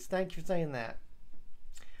face. Thank you for saying that.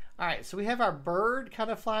 All right, so we have our bird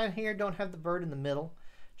kind of flying here. Don't have the bird in the middle.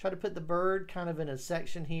 Try to put the bird kind of in a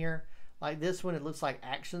section here. Like this one, it looks like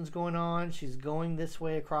action's going on. She's going this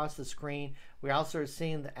way across the screen. We also are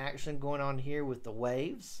seeing the action going on here with the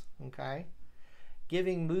waves. Okay. Give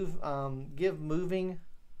moving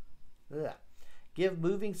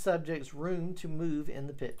subjects room to move in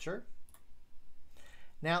the picture.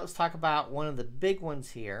 Now let's talk about one of the big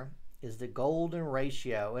ones here is the golden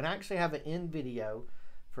ratio. And I actually have an end video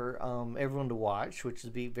for everyone to watch, which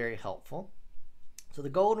would be very helpful. So the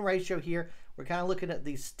golden ratio here, we're kind of looking at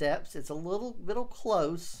these steps. It's a little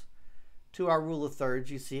close to our rule of thirds.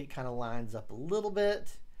 You see it kind of lines up a little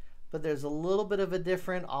bit, but there's a little bit of a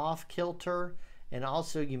different off kilter. And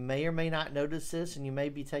also you may or may not notice this, and you may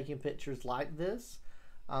be taking pictures like this.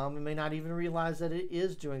 You may not even realize that it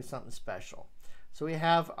is doing something special. So we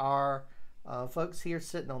have our folks here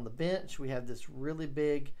sitting on the bench. We have this really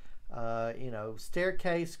big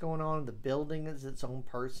staircase going on. The building is its own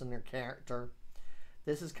person or character.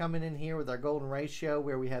 This is coming in here with our golden ratio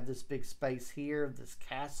where we have this big space here, this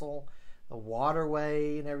castle, the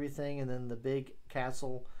waterway and everything, and then the big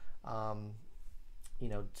castle,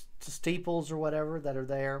 steeples or whatever that are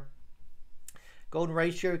there. Golden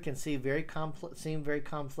ratio can seem very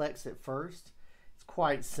complex at first. It's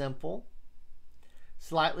quite simple.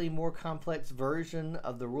 Slightly more complex version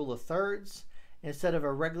of the rule of thirds. Instead of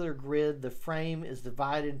a regular grid, the frame is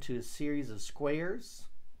divided into a series of squares.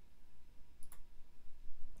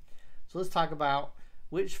 So let's talk about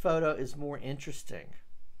which photo is more interesting.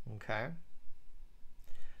 Okay.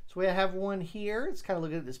 So we have one here. It's kind of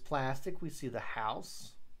looking at this plastic. We see the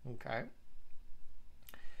house. Okay.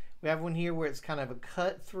 We have one here where it's kind of a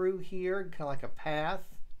cut through here, kind of like a path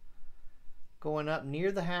going up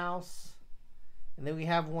near the house. And then we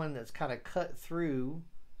have one that's kind of cut through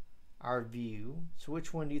our view. So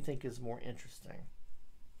which one do you think is more interesting?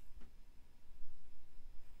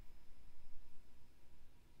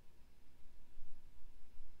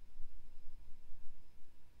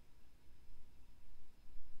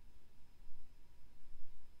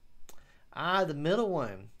 The middle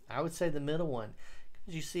one. I would say the middle one.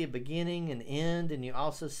 Because you see a beginning and end, and you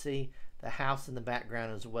also see the house in the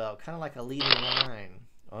background as well. Kind of like a leading line.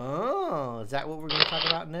 Oh, is that what we're going to talk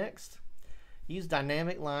about next? Use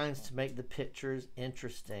dynamic lines to make the pictures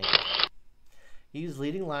interesting. Use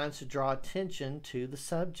leading lines to draw attention to the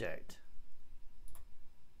subject.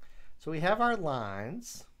 So we have our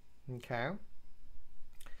lines. Okay.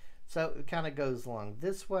 So it kind of goes along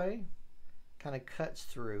this way. Kind of cuts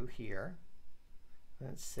through here.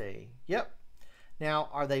 Let's see. Yep. Now,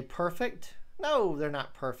 are they perfect? No, they're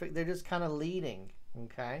not perfect. They're just kind of leading.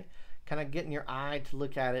 Okay. Kind of getting your eye to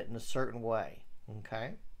look at it in a certain way.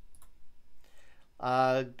 Okay.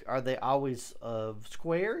 Are they always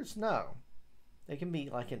squares? No. They can be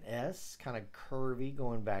like an S, kind of curvy,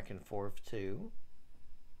 going back and forth too.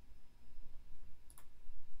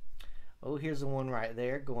 Oh, here's the one right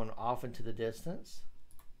there going off into the distance.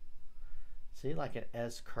 See, like an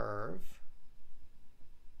S curve.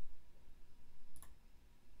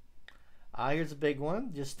 Here's a big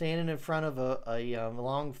one. Just standing in front of a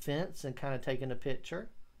long fence and kind of taking a picture.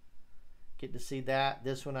 Get to see that.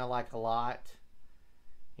 This one I like a lot.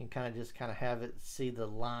 You can kind of have it see the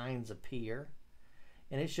lines appear.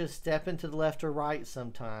 And it's just stepping to the left or right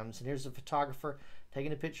sometimes. And here's a photographer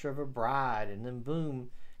taking a picture of a bride. And then boom,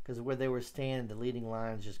 because where they were standing, the leading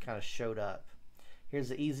lines just kind of showed up. Here's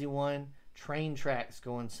the easy one. Train tracks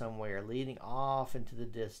going somewhere, leading off into the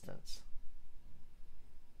distance.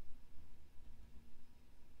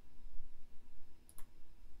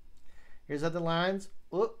 Here's other lines.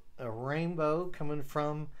 Oop, a rainbow coming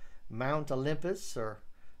from Mount Olympus, or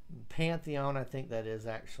Pantheon, I think that is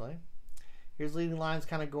actually. Here's leading lines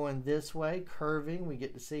kind of going this way, curving. We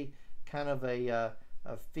get to see kind of a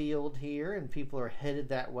field here, and people are headed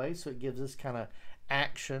that way, so it gives us kind of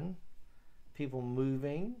action. People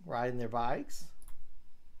moving, riding their bikes.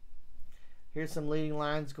 Here's some leading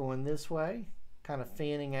lines going this way, kind of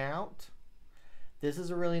fanning out. This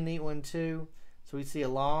is a really neat one too. So we see a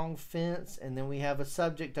long fence, and then we have a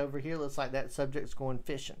subject over here. Looks like that subject's going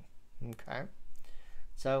fishing. Okay.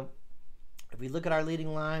 So if we look at our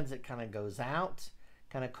leading lines, it kind of goes out,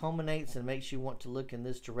 kind of culminates, and makes you want to look in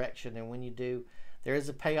this direction. And when you do, there is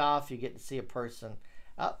a payoff. You get to see a person.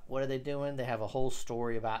 Oh, what are they doing? They have a whole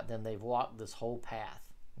story about them. They've walked this whole path.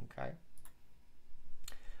 Okay.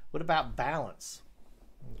 What about balance?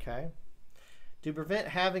 Okay. To prevent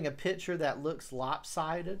having a picture that looks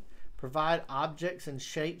lopsided, provide objects and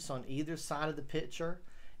shapes on either side of the picture.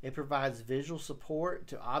 It provides visual support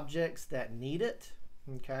to objects that need it.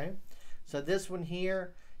 Okay. So this one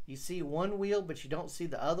here, you see one wheel, but you don't see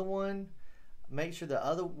the other one. Make sure the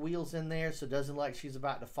other wheel's in there so it doesn't look like she's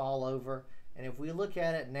about to fall over. And if we look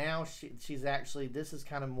at it now, she's actually, this is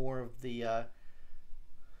kind of more of the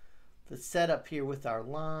setup here with our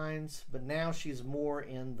lines, but now she's more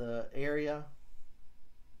in the area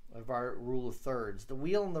of our rule of thirds. The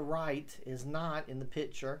wheel on the right is not in the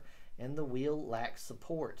picture, and the wheel lacks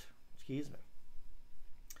support. Excuse me.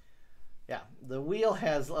 Yeah, the wheel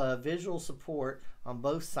has visual support on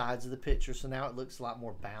both sides of the picture, so now it looks a lot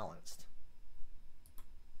more balanced.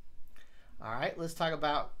 All right, let's talk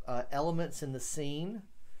about elements in the scene.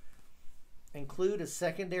 Include a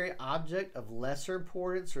secondary object of lesser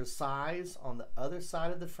importance or size on the other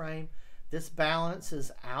side of the frame. This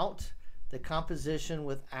balances out the composition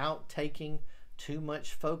without taking too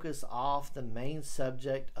much focus off the main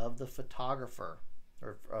subject of the photographer,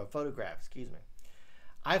 or photograph, excuse me.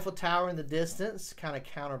 Eiffel Tower in the distance kind of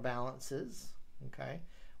counterbalances. Okay,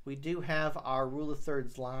 we do have our rule of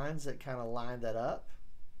thirds lines that kind of line that up.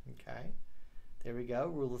 Okay, there we go,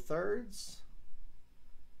 rule of thirds.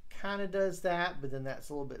 Kind of does that, but then that's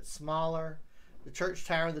a little bit smaller. The church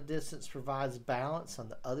tower in the distance provides balance on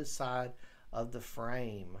the other side of the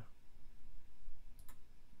frame.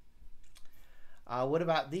 What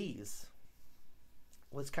about these?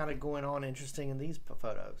 What's kind of going on interesting in these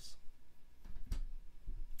photos?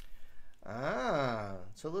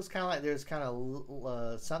 So it looks kind of like there's kind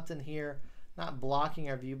of something here, not blocking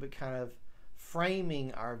our view, but kind of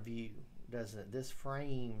framing our view, doesn't it? This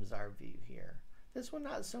frames our view here. This one,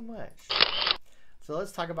 not so much. So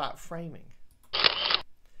let's talk about framing.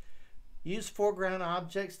 Use foreground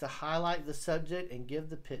objects to highlight the subject and give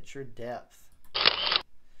the picture depth.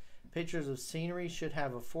 Pictures of scenery should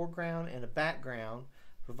have a foreground and a background,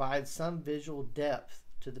 provide some visual depth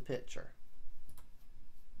to the picture.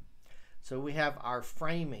 So we have our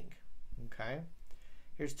framing, okay?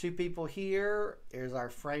 Here's two people here. There's our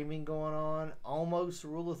framing going on. Almost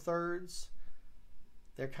rule of thirds.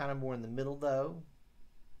 They're kind of more in the middle though.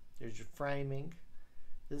 There's your framing.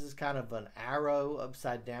 This is kind of an arrow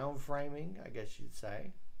upside down framing, I guess you'd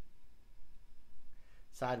say.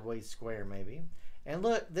 Sideways square maybe. And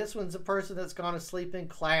look, this one's a person that's gone to sleep in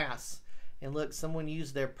class. And look, someone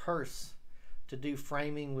used their purse to do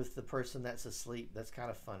framing with the person that's asleep. That's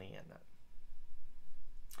kind of funny, isn't it?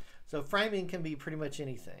 So framing can be pretty much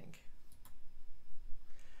anything.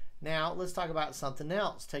 Now let's talk about something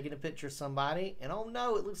else. Taking a picture of somebody and oh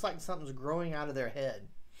no, it looks like something's growing out of their head.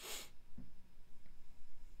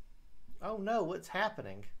 Oh no, what's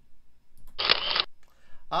happening?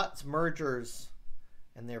 It's mergers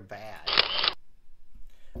and they're bad.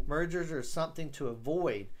 Mergers are something to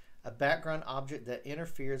avoid. A background object that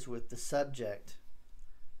interferes with the subject.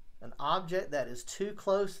 An object that is too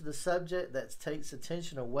close to the subject that takes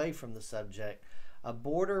attention away from the subject. A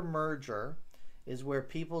border merger is where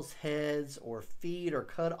people's heads or feet are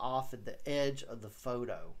cut off at the edge of the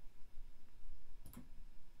photo.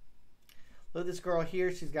 Look at this girl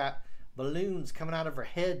here. She's got balloons coming out of her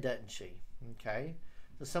head, doesn't she? Okay.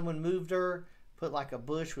 So someone moved her, put like a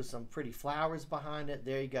bush with some pretty flowers behind it.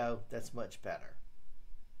 There you go. That's much better.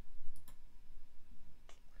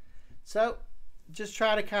 So just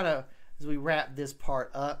try to kind of, as we wrap this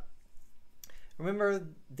part up, remember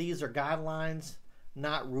these are guidelines,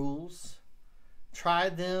 not rules. Try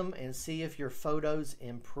them and see if your photos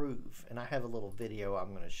improve. And I have a little video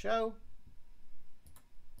I'm going to show.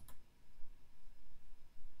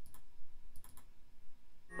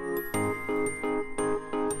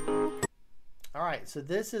 All right, so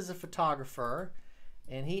this is a photographer,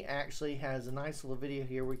 and he actually has a nice little video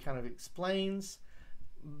here where he kind of explains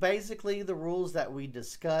basically the rules that we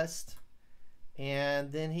discussed,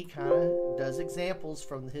 and then he kind of does examples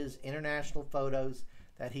from his international photos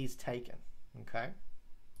that he's taken. Okay.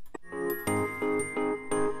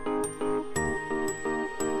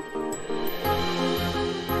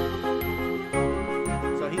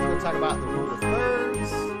 So he's going to talk about the rule of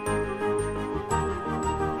thirds.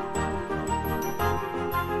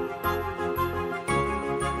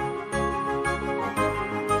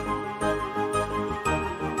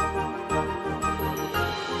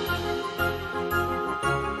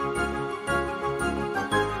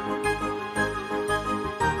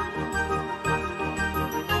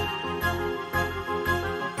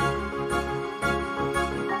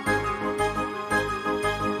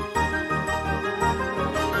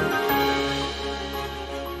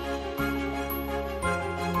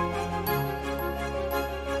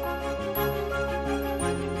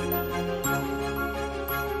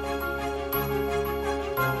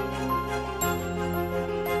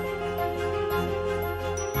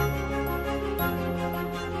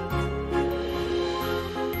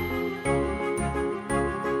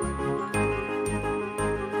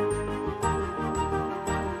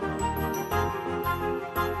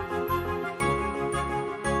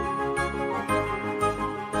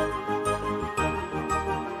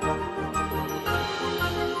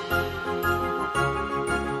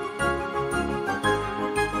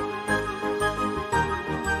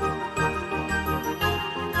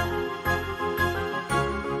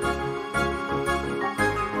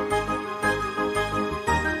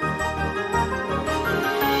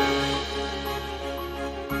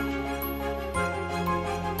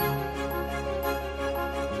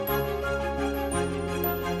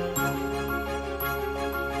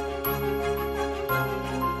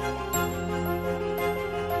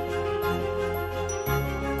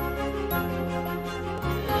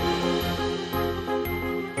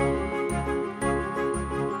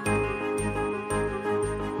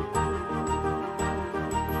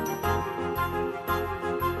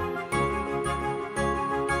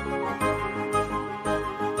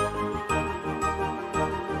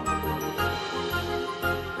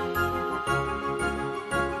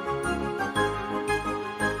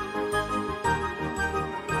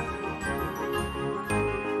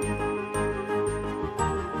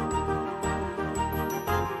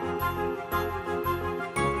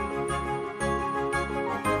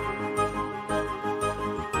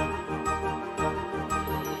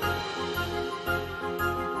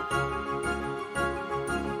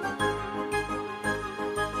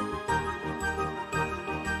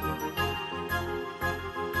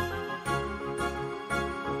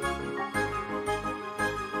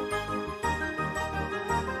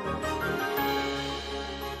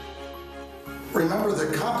 remember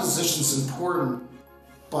that composition is important,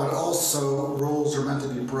 but also rules are meant to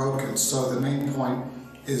be broken. So the main point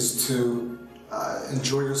is to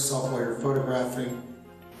enjoy yourself while you're photographing,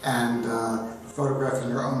 and photograph in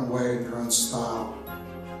your own way, in your own style.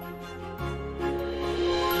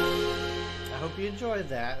 I hope you enjoyed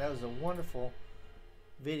that. That was a wonderful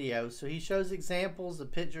video. So he shows examples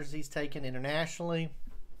of pictures he's taken internationally,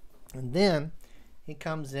 and then he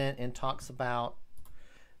comes in and talks about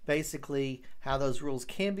basically how those rules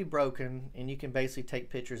can be broken, and you can basically take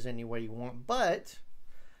pictures any way you want. But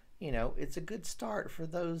you know, it's a good start for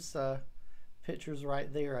those pictures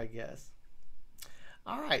right there, I guess.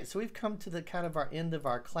 All right, so we've come to the kind of our end of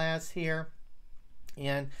our class here,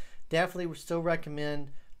 and definitely we still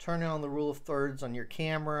recommend turning on the rule of thirds on your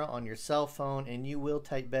camera, on your cell phone, and you will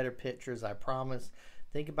take better pictures, I promise.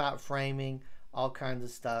 Think about framing, all kinds of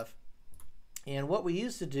stuff. And what we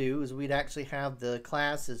used to do is we'd actually have the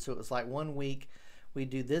classes, so it was like 1 week we'd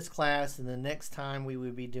do this class, and the next time we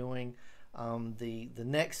would be doing the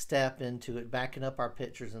next step into it, backing up our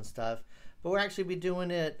pictures and stuff. But we'll actually be doing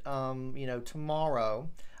it you know, tomorrow.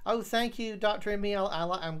 Oh, thank you, Dr. Emmy.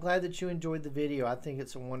 I'm glad that you enjoyed the video. I think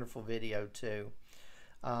it's a wonderful video too.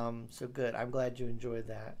 So good. I'm glad you enjoyed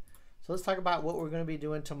that. So let's talk about what we're going to be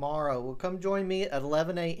doing tomorrow. Well, come join me at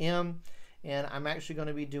 11 a.m. and I'm actually going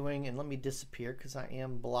to be doing, and let me disappear because I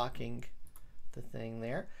am blocking the thing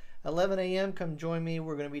there. 11 a.m. come join me.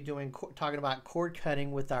 We're going to be talking about cord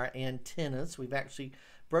cutting with our antennas. We've actually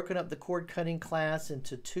broken up the cord cutting class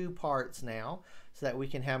into 2 parts now, so that we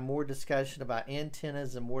can have more discussion about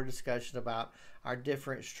antennas and more discussion about our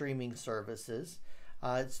different streaming services.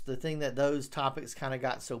 It's the thing that those topics kind of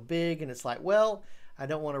got so big, and it's like, well, I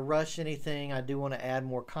don't want to rush anything. I do want to add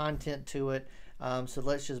more content to it. So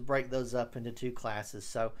let's just break those up into 2 classes.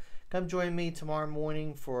 So come join me tomorrow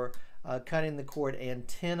morning for cutting the cord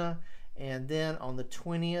antenna. And then on the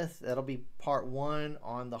 20th, that'll be part 1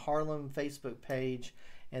 on the Harlem Facebook page.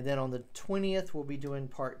 And then on the 20th, we'll be doing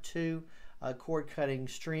part 2, cord cutting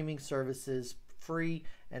streaming services, free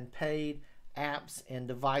and paid apps and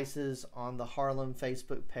devices on the Harlem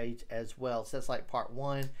Facebook page as well. So that's like part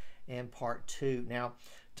 1 and part 2. Now,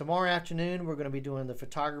 tomorrow afternoon, we're going to be doing the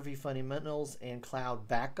photography fundamentals and cloud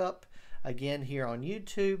backup again here on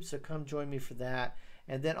YouTube. So come join me for that.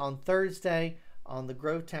 And then on Thursday, on the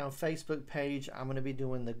Grovetown Facebook page, I'm going to be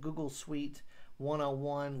doing the Google Suite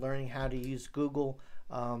 101, learning how to use Google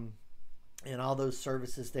and all those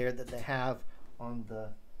services there that they have on the,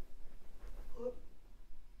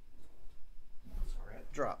 sorry, I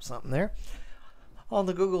dropped something there, on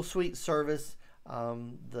the Google Suite service,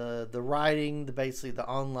 the writing, basically the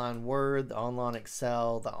online Word, the online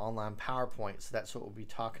Excel, the online PowerPoint. So that's what we'll be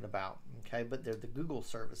talking about. Okay, but they're the Google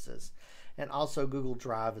services, and also Google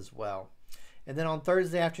Drive as well. And then on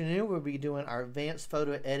Thursday afternoon, we'll be doing our advanced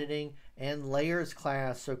photo editing and layers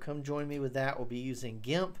class. So come join me with that. We'll be using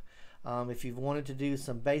GIMP. If you've wanted to do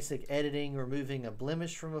some basic editing, removing a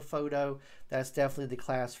blemish from a photo, that's definitely the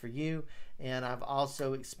class for you. And I've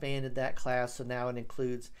also expanded that class, so now it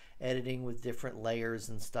includes editing with different layers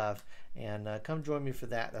and stuff. And come join me for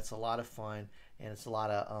that. That's a lot of fun, and it's a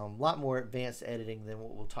lot more advanced editing than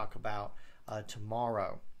what we'll talk about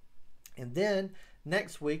tomorrow. And then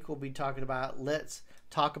next week we'll be talking about, let's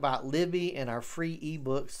talk about Libby and our free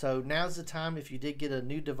ebooks. So now's the time, if you did get a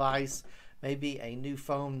new device, maybe a new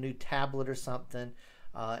phone, new tablet or something,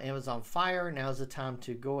 Amazon Fire, now's the time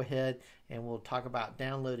to go ahead and we'll talk about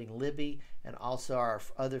downloading Libby and also our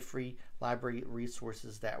other free library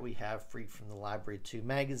resources that we have free from the library too.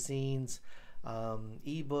 Magazines,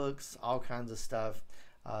 ebooks, all kinds of stuff.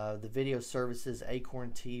 The video services,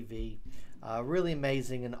 Acorn TV, really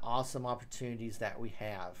amazing and awesome opportunities that we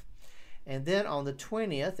have. And then on the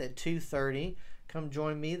 20th at 2:30, come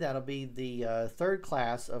join me. That'll be the third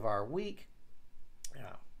class of our week.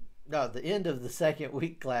 No, the end of the second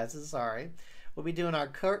week classes, sorry. We'll be doing our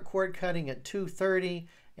cord cutting at 2:30,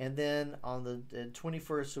 and then on the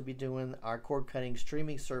 21st, we'll be doing our cord cutting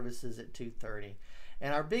streaming services at 2:30.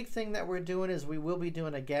 And our big thing that we're doing is we will be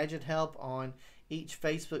doing a gadget help on each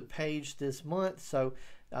Facebook page this month. So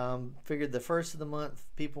figured the first of the month,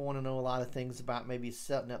 people want to know a lot of things about maybe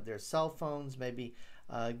setting up their cell phones, maybe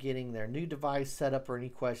getting their new device set up, or any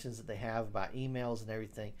questions that they have about emails and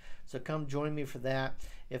everything. So come join me for that.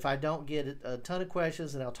 If I don't get a ton of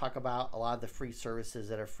questions, then I'll talk about a lot of the free services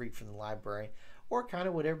that are free from the library, or kind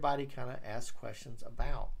of what everybody kind of asks questions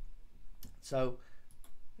about. So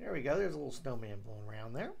there we go. There's a little snowman blowing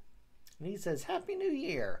around there. And he says, Happy New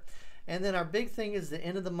Year. And then our big thing is the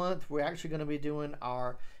end of the month, we're actually going to be doing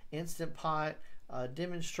our Instant Pot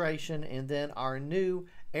demonstration, and then our new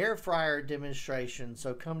air fryer demonstration.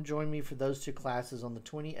 So come join me for those two classes on the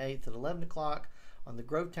 28th at 11 o'clock on the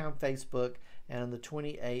Grovetown Facebook, and on the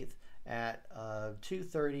 28th at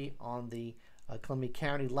 2:30 on the Columbia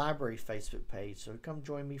County Library Facebook page. So come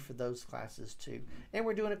join me for those classes too. And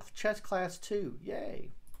we're doing a chess class too.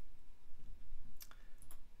 Yay!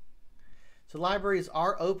 So libraries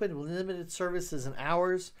are open with limited services and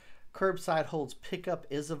hours. Curbside holds pickup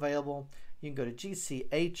is available. You can go to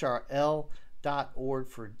gchrl.org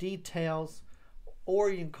for details, or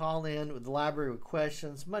you can call in with the library with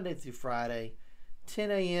questions Monday through Friday,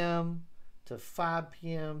 10 a.m. to 5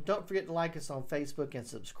 p.m. Don't forget to like us on Facebook and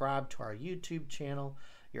subscribe to our YouTube channel.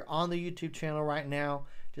 You're on the YouTube channel right now.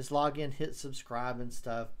 Just log in, hit subscribe and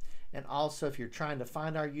stuff. And also, if you're trying to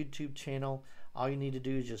find our YouTube channel, all you need to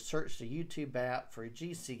do is just search the YouTube app for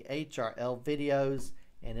GCHRL videos,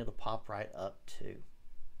 and it'll pop right up too.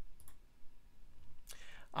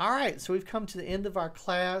 All right, so we've come to the end of our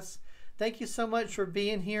class. Thank you so much for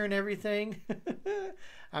being here and everything.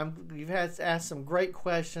 You've asked some great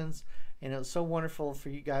questions, and it was so wonderful for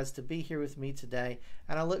you guys to be here with me today.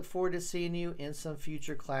 And I look forward to seeing you in some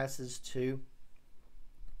future classes too.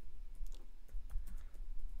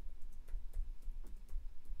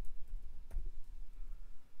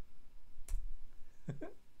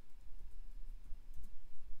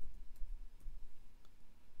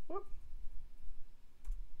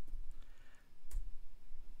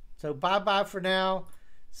 So bye-bye for now.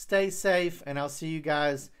 Stay safe, and I'll see you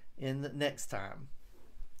guys in the next time.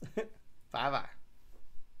 Bye-bye.